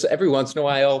 And so every once in a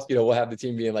while, we'll have the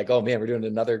team being like, oh man, we're doing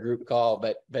another group call,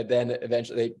 but then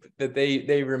eventually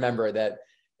they remember that,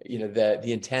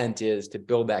 the intent is to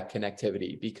build that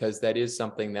connectivity, because that is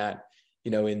something that,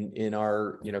 in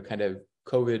our, kind of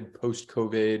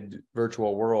post-COVID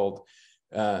virtual world,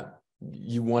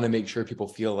 you want to make sure people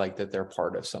feel like that they're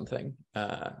part of something.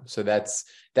 So that's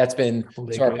been,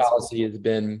 so our policy has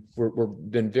been, we've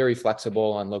been very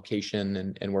flexible on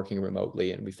location and working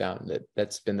remotely. And we found that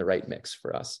that's been the right mix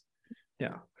for us.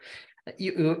 Yeah.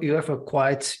 You have a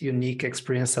quite unique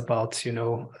experience about,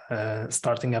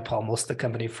 starting up almost the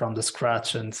company from the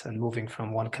scratch and moving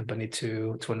from one company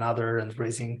to another and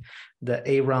raising the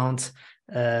A round.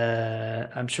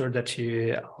 I'm sure that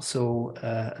you also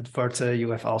at Verte,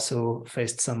 you have also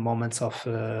faced some moments of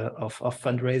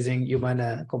fundraising. You're in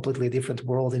a completely different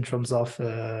world in terms of,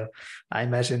 I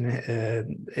imagine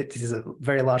it is a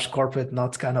very large corporate,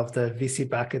 not kind of the VC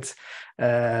bucket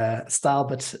style,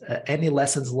 but any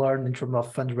lessons learned in terms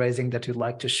of fundraising that you'd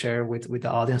like to share with the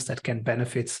audience that can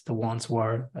benefit the ones who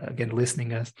are, again,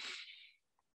 listening us?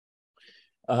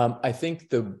 I think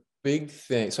the big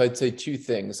thing, so I'd say two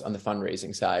things on the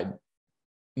fundraising side.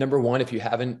 Number one, if you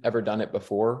haven't ever done it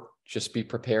before, just be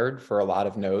prepared for a lot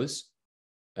of no's.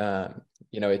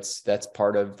 That's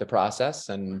part of the process,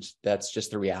 and that's just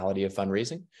the reality of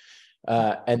fundraising.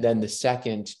 And then the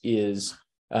second is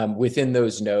within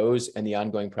those no's and the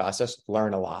ongoing process,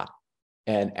 learn a lot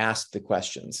and ask the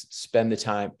questions, spend the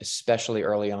time, especially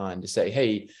early on, to say,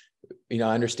 hey, I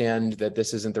understand that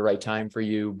this isn't the right time for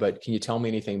you, but can you tell me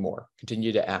anything more?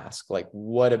 Continue to ask, like,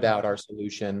 what about our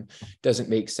solution doesn't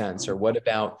make sense? Or what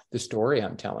about the story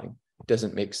I'm telling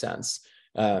doesn't make sense?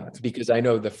 Because I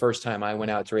know the first time I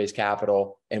went out to raise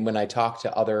capital, and when I talk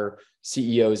to other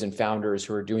CEOs and founders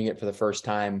who are doing it for the first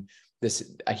time,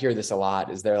 I hear this a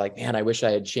lot, is they're like, man, I wish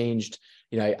I had changed.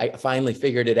 I finally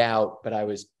figured it out, but I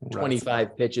was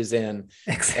 25 pitches in.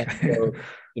 Exactly. And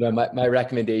so, my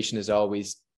recommendation is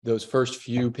always those first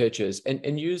few pitches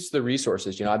and use the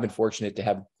resources. I've been fortunate to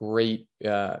have great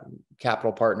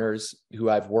capital partners who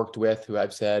I've worked with, who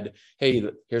I've said, hey,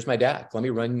 here's my deck. Let me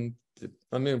run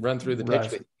through the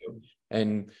pitch with you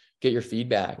and get your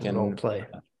feedback and role play.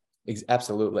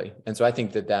 Absolutely. And so I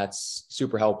think that that's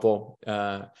super helpful.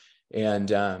 And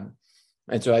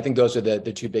so I think those are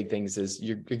the two big things. Is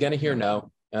you're going to hear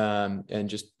no, and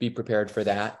just be prepared for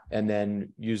that, and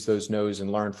then use those no's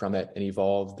and learn from it and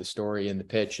evolve the story and the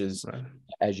pitches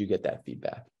as you get that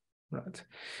feedback. Right.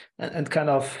 And kind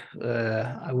of,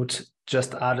 I would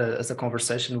just add as a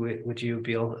conversation with you,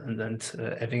 Bill, and then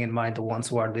having in mind the ones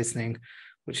who are listening,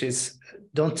 which is,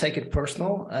 don't take it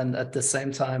personal. And at the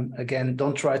same time, again,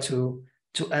 don't try to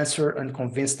answer and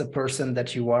convince the person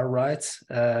that you are right.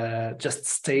 Just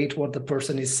state what the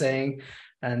person is saying,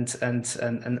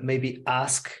 and maybe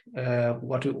ask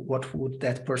what would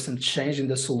that person change in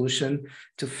the solution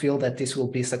to feel that this will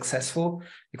be successful.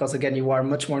 Because again, you are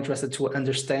much more interested to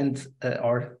understand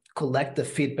or collect the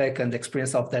feedback and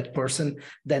experience of that person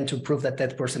than to prove that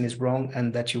that person is wrong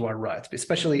and that you are right,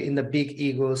 especially in the big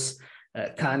egos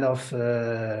kind of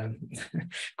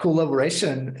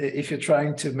collaboration. If you're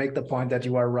trying to make the point that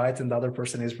you are right and the other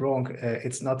person is wrong,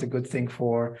 it's not a good thing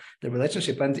for the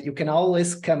relationship. And you can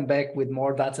always come back with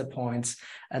more data points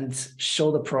and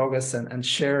show the progress and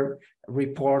share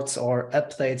reports or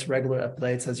updates, regular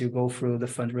updates, as you go through the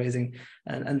fundraising.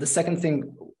 And the second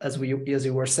thing, as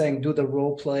you were saying, do the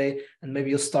role play, and maybe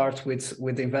you start with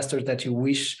the investors that you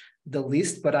wish the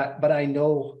least. But I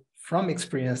know from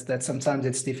experience that sometimes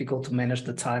it's difficult to manage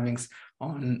the timings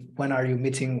on when are you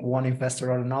meeting one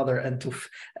investor or another, and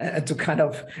to kind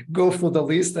of go through the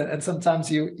list. And sometimes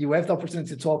you have the opportunity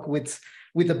to talk with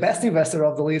the best investor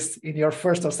of the list in your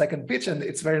first or second pitch, and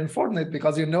it's very unfortunate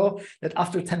because you know that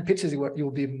after 10 pitches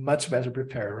you'll be much better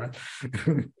prepared,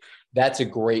 right? That's a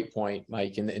great point,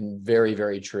 Mike, and very,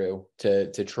 very true,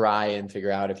 to try and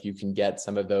figure out if you can get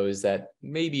some of those that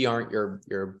maybe aren't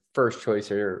your first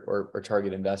choice or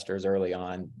target investors early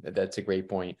on. That's a great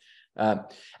point.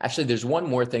 Actually, there's one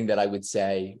more thing that I would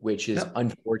say, which is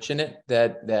unfortunate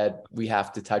that we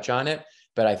have to touch on it,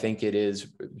 but I think it is,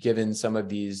 given some of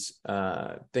these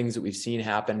things that we've seen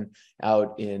happen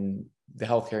out in the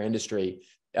healthcare industry.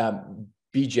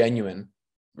 Be genuine.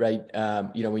 Right.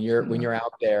 When you're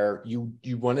out there,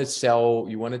 you want to sell,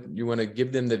 you want to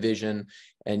give them the vision,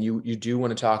 and you do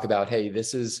want to talk about, hey,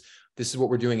 this is what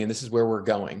we're doing and this is where we're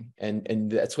going.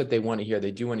 And that's what they want to hear.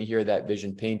 They do want to hear that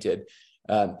vision painted.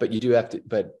 But you do have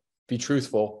to, be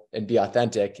truthful and be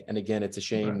authentic. And again, it's a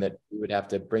shame that we would have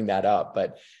to bring that up.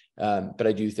 But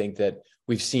I do think that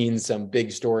we've seen some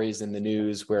big stories in the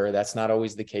news where that's not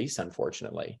always the case,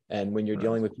 unfortunately. And when you're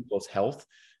dealing with people's health,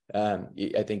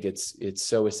 I think it's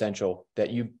so essential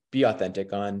that you be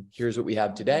authentic on, here's what we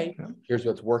have today, here's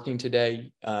what's working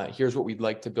today, here's what we'd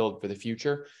like to build for the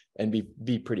future, and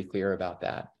be pretty clear about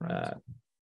that.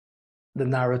 The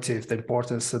narrative, the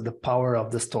importance, the power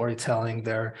of the storytelling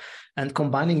there, and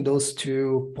combining those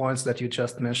 2 points that you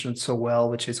just mentioned so well,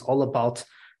 which is all about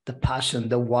the passion,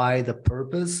 the why, the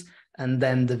purpose, and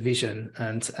then the vision,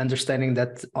 and understanding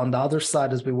that on the other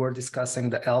side, as we were discussing,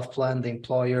 the health plan, the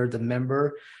employer, the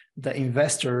member, the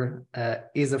investor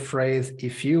is afraid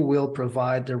if you will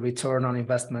provide the return on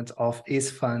investment of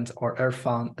his fund or her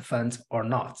fund or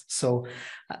not. So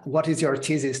what is your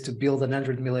thesis to build an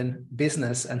 100 million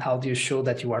business, and how do you show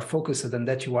that you are focused and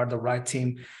that you are the right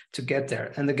team to get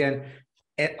there? And again,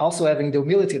 also having the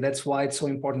humility, that's why it's so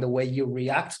important the way you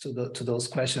react to those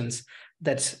questions,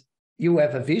 that you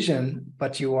have a vision,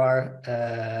 but you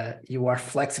are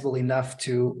flexible enough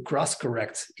to cross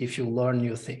correct if you learn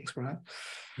new things, right?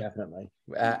 Definitely.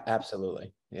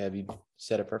 Absolutely. Yeah, you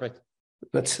said it perfect.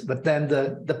 But then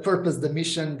the purpose, the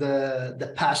mission,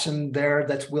 the passion there,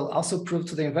 that will also prove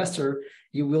to the investor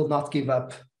you will not give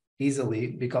up easily,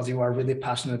 because you are really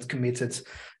passionate, committed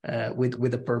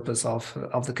with the purpose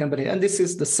of the company. And this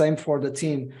is the same for the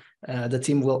team. The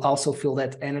team will also feel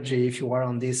that energy if you are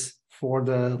on this for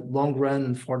the long run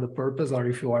and for the purpose, or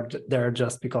if you are there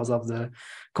just because of the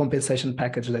compensation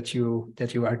package that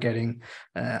you are getting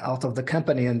out of the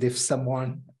company. And if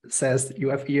someone says you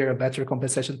have here a better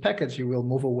compensation package, you will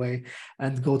move away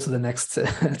and go to the next to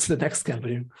the next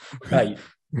company. Right.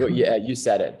 Well, yeah, you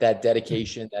said it. That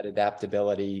dedication, that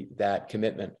adaptability, that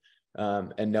commitment,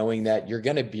 and knowing that you're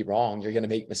going to be wrong, you're going to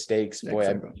make mistakes. Boy,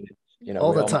 Exactly. you know,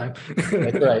 all the time.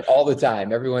 That's right, all the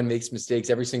time. Everyone makes mistakes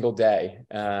every single day,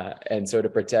 and so to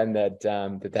pretend that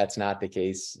that's not the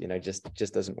case, you know,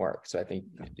 just doesn't work. So I think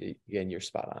again, you're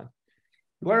spot on.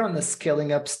 We're on the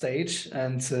scaling up stage,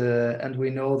 and we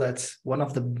know that one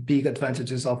of the big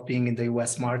advantages of being in the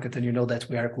US market, and you know that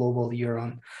we are global here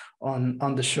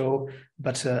on the show,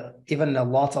 but even a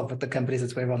lot of the companies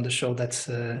that we have on the show that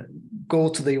go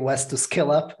to the US to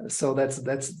scale up. So that's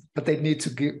but they need to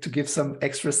give some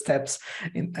extra steps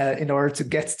in order to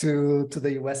get to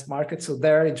the US market. So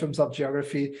there, in terms of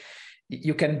geography,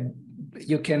 you can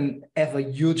have a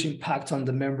huge impact on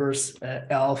the members'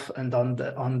 health and on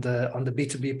the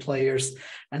B2B players,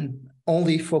 and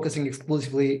only focusing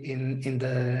exclusively in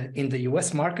the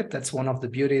US market. That's one of the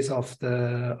beauties of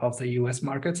the US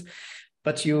market.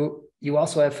 But you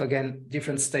also have, again,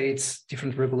 different states,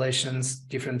 different regulations,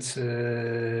 different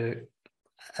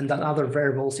and then other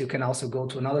variables. You can also go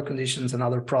to another conditions and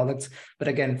other products. But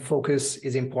again, focus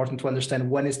is important to understand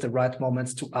when is the right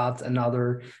moment to add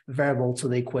another variable to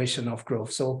the equation of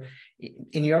growth. So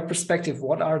in your perspective,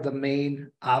 what are the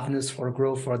main avenues for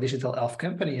growth for a digital health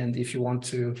company? And if you want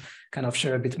to kind of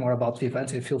share a bit more about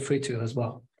Vivante, feel free to as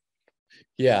well.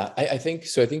 Yeah, I think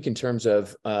so. I think in terms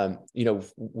of, you know,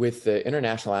 with the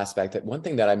international aspect, that one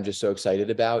thing that I'm just so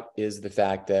excited about is the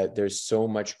fact that there's so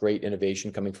much great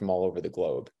innovation coming from all over the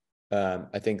globe.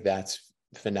 I think that's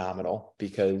phenomenal,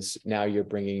 because now you're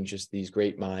bringing just these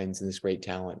great minds and this great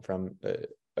talent from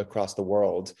across the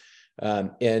world.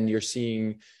 And you're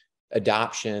seeing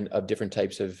adoption of different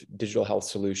types of digital health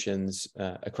solutions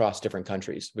across different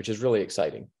countries, which is really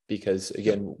exciting, because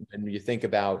again, when you think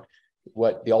about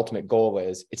what the ultimate goal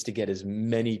is, it's to get as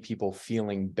many people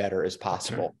feeling better as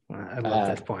possible. I love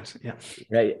that point. Yeah.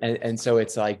 Right. And so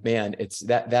it's like, man, it's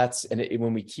that's, and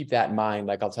when we keep that in mind,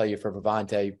 like I'll tell you, for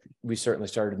Vivante, we certainly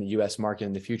started in the US market.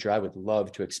 In the future, I would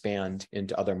love to expand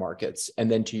into other markets.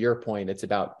 And then to your point, it's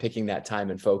about picking that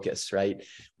time and focus, right?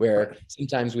 Where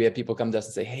sometimes we have people come to us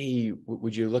and say, hey,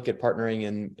 would you look at partnering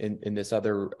in this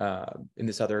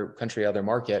other country, other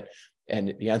market?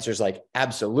 And the answer is like,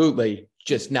 absolutely,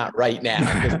 just not right now.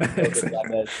 But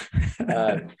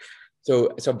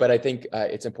I think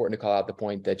it's important to call out the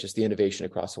point that just the innovation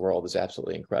across the world is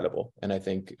absolutely incredible. And I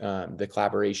think the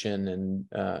collaboration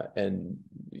and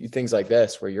things like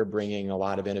this, where you're bringing a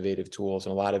lot of innovative tools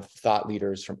and a lot of thought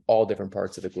leaders from all different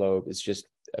parts of the globe, is just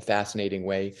a fascinating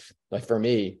way, like for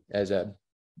me as a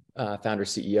founder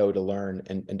CEO, to learn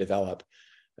and develop.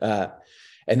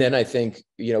 And then I think,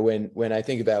 you know, when I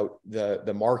think about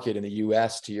the market in the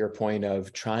US, to your point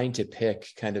of trying to pick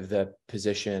kind of the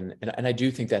position, and I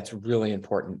do think that's really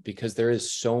important, because there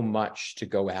is so much to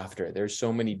go after. There's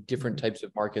so many different types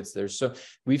of markets.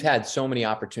 We've had so many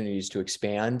opportunities to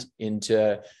expand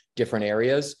into different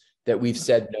areas that we've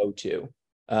said no to.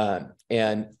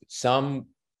 And some,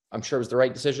 I'm sure it was the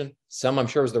right decision. Some, I'm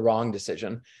sure it was the wrong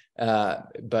decision.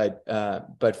 But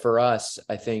for us,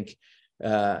 I think,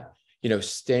 you know,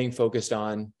 staying focused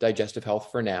on digestive health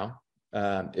for now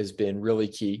has been really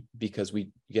key, because we,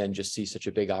 again, just see such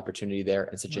a big opportunity there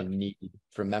and such a need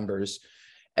for members.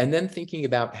 And then thinking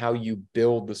about how you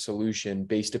build the solution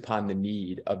based upon the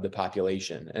need of the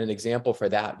population. And an example for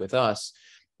that with us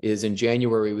is in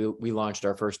January, we launched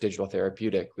our first digital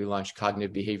therapeutic. We launched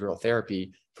cognitive behavioral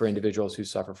therapy for individuals who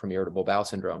suffer from irritable bowel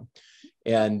syndrome.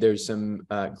 And there's some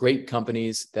great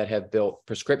companies that have built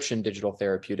prescription digital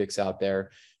therapeutics out there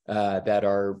that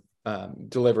are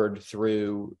delivered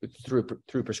through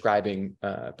prescribing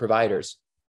providers.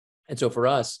 And so for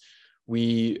us,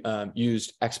 we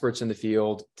used experts in the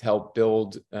field to help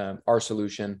build our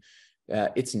solution.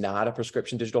 It's not a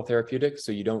prescription digital therapeutic,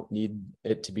 so you don't need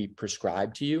it to be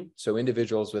prescribed to you. So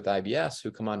individuals with IBS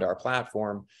who come onto our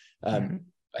platform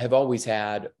have always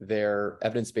had their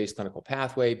evidence-based clinical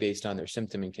pathway based on their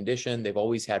symptom and condition. They've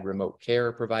always had remote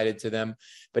care provided to them.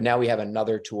 But now we have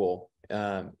another tool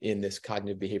in this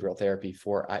cognitive behavioral therapy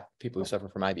for people who suffer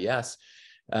from IBS.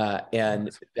 And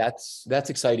that's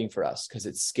exciting for us, because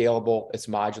it's scalable, it's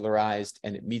modularized,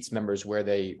 and it meets members where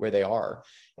they are.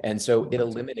 And so it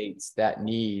eliminates that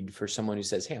need for someone who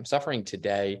says, hey, I'm suffering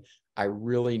today. I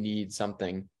really need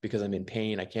something because I'm in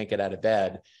pain. I can't get out of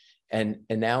bed. And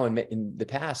now in the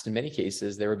past, in many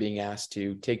cases, they were being asked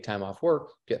to take time off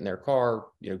work, get in their car,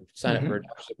 sign up for a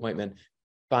doctor's appointment,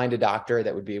 find a doctor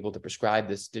that would be able to prescribe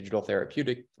this digital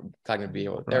therapeutic, cognitive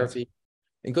behavioral therapy,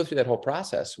 and go through that whole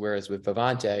process. Whereas with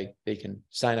Vivante, they can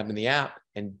sign up in the app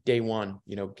and day one,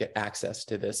 get access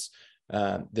to this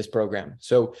program.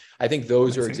 So I think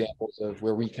those are examples of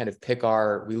where we kind of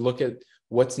we look at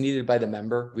what's needed by the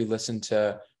member. We listen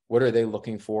to what are they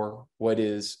looking for,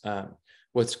 what's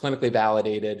clinically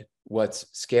validated, what's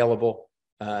scalable,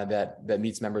 that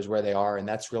meets members where they are. And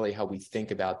that's really how we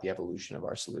think about the evolution of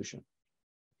our solution.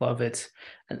 Love it.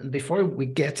 And before we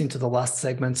get into the last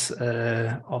segments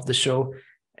of the show,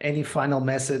 any final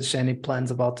message, any plans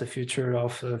about the future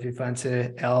of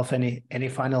Vivante Health, any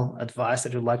final advice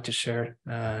that you'd like to share?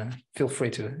 Feel free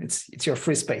to. It's your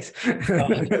free space.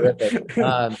 Terrific.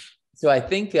 So I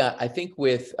think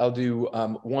I'll do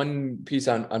one piece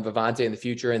on Vivante in the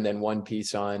future, and then one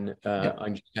piece on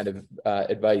kind of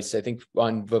advice. I think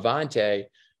on Vivante,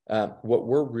 what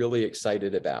we're really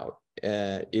excited about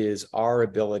is our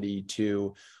ability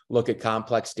to look at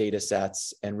complex data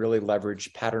sets and really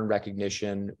leverage pattern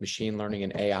recognition, machine learning,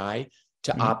 and AI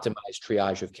to optimize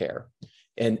triage of care.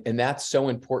 And that's so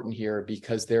important here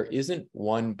because there isn't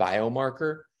one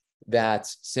biomarker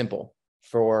that's simple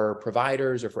for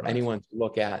providers or for anyone to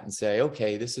look at and say,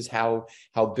 okay, this is how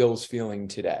Bill's feeling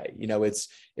today.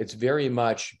 It's very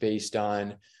much based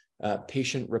on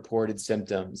patient-reported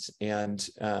symptoms, and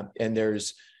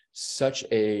there's such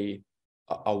a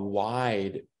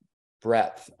wide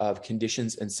breadth of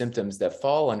conditions and symptoms that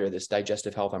fall under this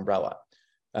digestive health umbrella.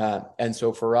 And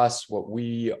so for us, what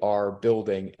we are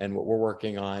building and what we're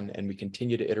working on, and we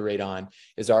continue to iterate on,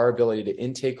 is our ability to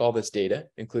intake all this data,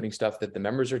 including stuff that the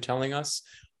members are telling us,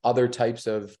 other types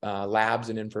of labs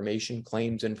and information,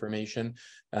 claims information,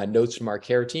 notes from our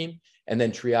care team, and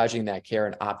then triaging that care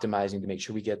and optimizing to make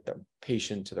sure we get the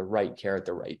patient to the right care at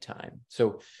the right time.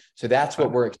 So that's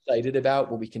what we're excited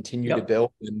about, what we continue to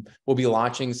build, and we'll be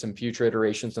launching some future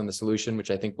iterations on the solution,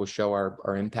 which I think will show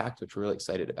our impact, which we're really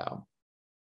excited about.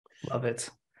 Love it.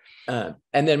 And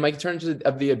then, Mike, in terms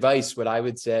of the advice, what I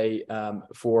would say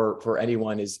for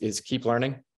anyone is keep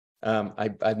learning.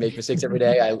 I make mistakes every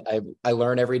day. I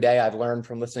learn every day. I've learned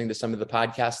from listening to some of the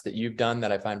podcasts that you've done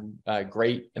that I find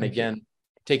great. And again,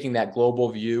 taking that global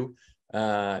view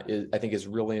I think is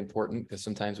really important, because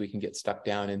sometimes we can get stuck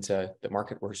down into the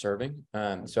market we're serving.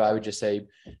 So I would just say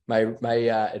my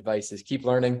advice is keep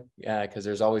learning, because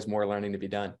there's always more learning to be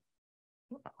done.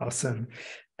 Awesome.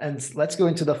 And let's go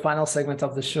into the final segment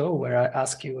of the show, where I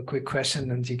ask you a quick question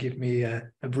and you give me a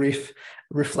brief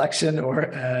reflection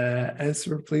or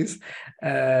answer, please.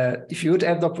 If you would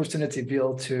have the opportunity,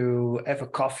 Bill, to have a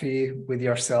coffee with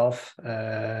yourself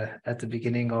at the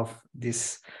beginning of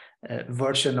this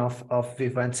version of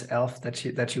Vivante Health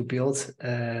that you built,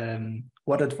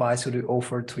 what advice would you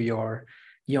offer to your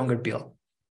younger Bill?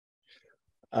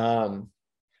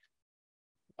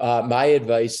 My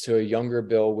advice to a younger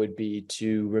Bill would be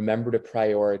to remember to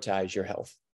prioritize your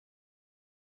health.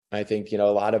 I think, a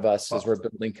lot of us, as we're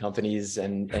building companies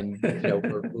and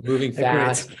we're moving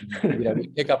fast, we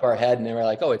pick up our head and we're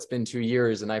like, oh, it's been 2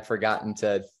 years and I've forgotten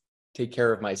to take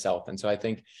care of myself. And so I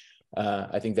think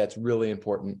that's really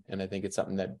important. And I think it's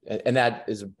something that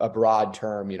is a broad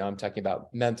term. I'm talking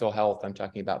about mental health. I'm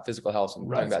talking about physical health. I'm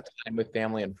talking about time with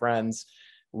family and friends,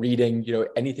 reading,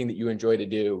 anything that you enjoy to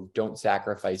do. Don't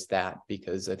sacrifice that,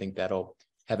 because I think that'll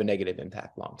have a negative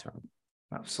impact long term.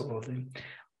 Absolutely.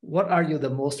 What are you the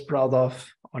most proud of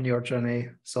on your journey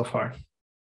so far?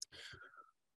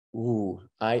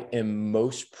 I'm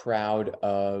most proud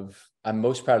of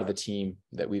the team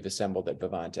that we've assembled at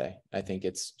Vivante. I think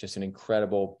it's just an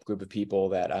incredible group of people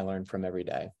that I learn from every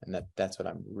day. And that's what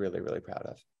I'm really, really proud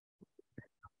of.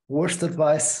 Worst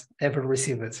advice ever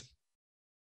received?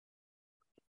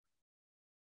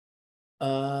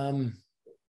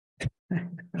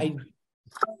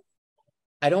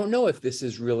 I don't know if this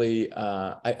is really,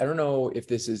 I don't know if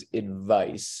this is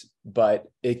advice, but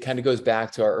it kind of goes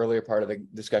back to our earlier part of the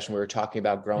discussion. We were talking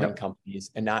about growing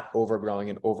companies and not overgrowing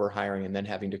and overhiring and then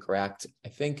having to correct. I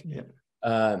think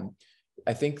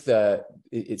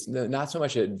it's not so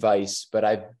much advice, but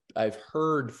I've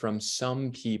heard from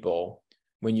some people,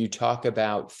 when you talk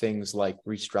about things like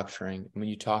restructuring, when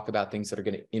you talk about things that are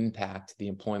going to impact the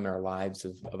employment or lives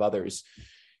of others,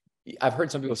 I've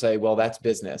heard some people say, well, that's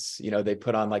business. They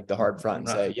put on like the hard front and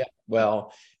say, yeah,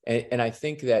 well, and I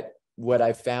think that what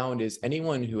I've found is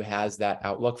anyone who has that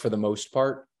outlook, for the most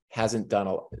part, hasn't done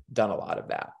a lot of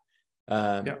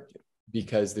that.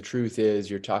 Because the truth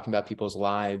is, you're talking about people's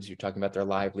lives, you're talking about their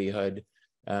livelihood.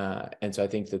 And so I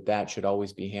think that should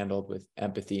always be handled with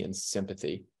empathy and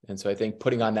sympathy. And so I think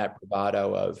putting on that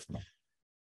bravado of,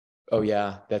 oh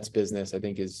yeah, that's business, I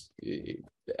think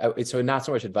so not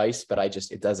so much advice, but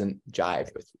it doesn't jive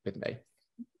with me.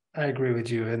 I agree with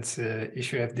you. And you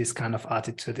should have this kind of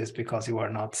attitude is because you are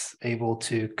not able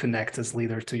to connect as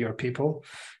leader to your people.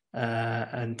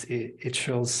 And it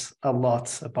shows a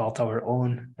lot about our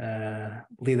own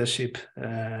leadership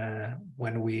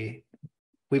when we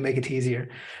make it easier,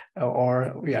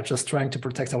 or we are just trying to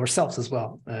protect ourselves as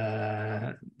well,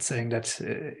 saying that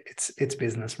it's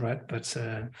business, right?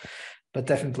 But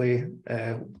definitely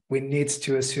we need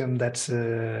to assume that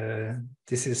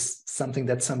this is something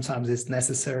that sometimes is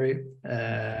necessary,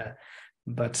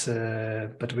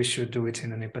 but we should do it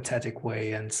in an empathetic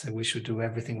way, and we should do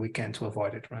everything we can to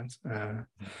avoid it, right?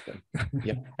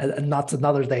 Yeah. And not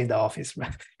another day in the office,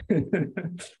 right?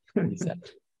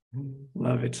 Exactly.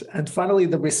 Love it. And finally,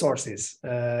 the resources,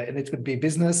 and it could be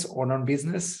business or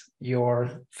non-business.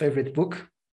 Your favorite book?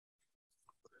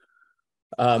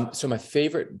 So my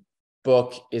favorite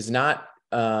book is not.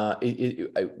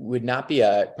 It would not be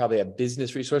probably a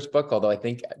business resource book, although I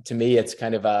think to me it's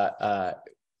kind of a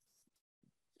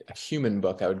human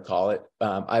book, I would call it.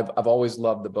 I've always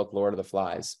loved the book Lord of the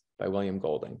Flies by William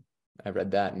Golding. I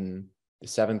read that in the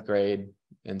 7th grade,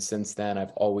 and since then I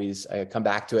come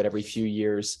back to it every few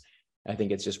years. I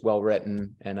think it's just well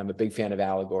written, and I'm a big fan of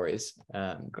allegories.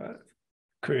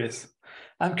 Curious.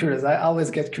 I'm curious. I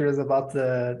always get curious about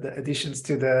the additions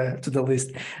to the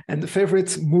list. And the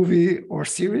favorite movie or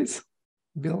series,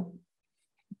 Bill?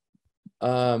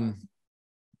 That's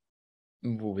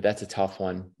a tough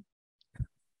one.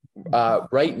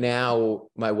 Right now,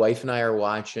 my wife and I are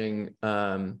watching.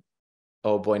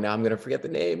 Oh boy, now I'm gonna forget the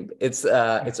name. It's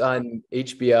on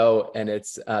HBO, and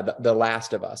it's the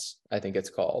Last of Us, I think it's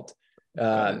called.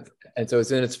 And so it's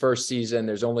in its first season.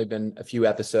 There's only been a few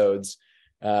episodes,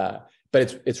 but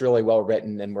it's really well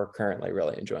written, and we're currently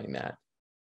really enjoying that.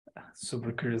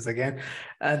 Super curious again.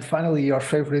 And finally, your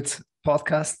favorite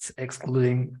podcast,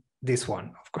 excluding this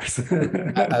one, of course.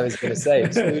 I was going to say,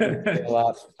 excluding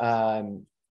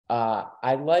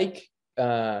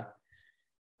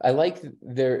I like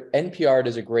their NPR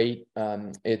does a great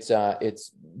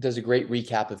does a great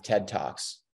recap of TED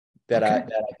Talks that I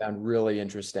found really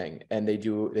interesting, and they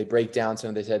break down some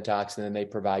of the TED Talks, and then they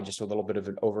provide just a little bit of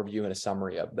an overview and a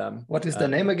summary of them. What is the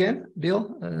name again,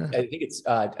 Bill? I think it's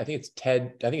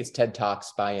TED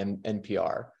Talks by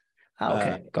NPR.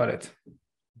 Okay, got it.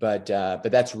 But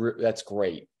that's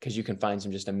great because you can find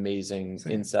some just amazing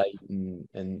insight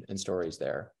and stories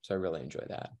there. So I really enjoy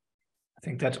that. I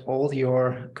think that all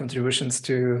your contributions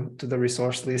to the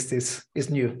resource list is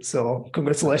new. So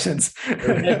congratulations.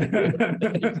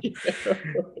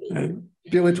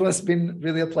 Bill, it has been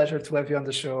really a pleasure to have you on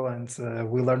the show, and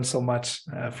we learned so much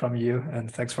from you, and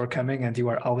thanks for coming. And you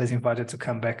are always invited to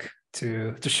come back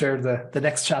to share the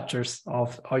next chapters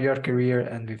of your career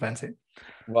and Vivante.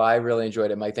 Well, I really enjoyed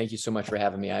it, Mike. Thank you so much for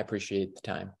having me. I appreciate the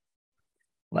time.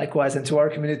 Likewise, and to our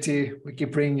community, we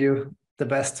keep bringing you the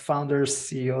best founders,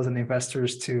 CEOs, and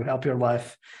investors to help your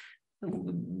life,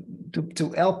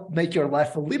 to help make your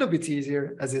life a little bit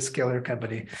easier as you scale your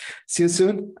company. See you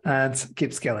soon, and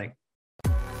keep scaling.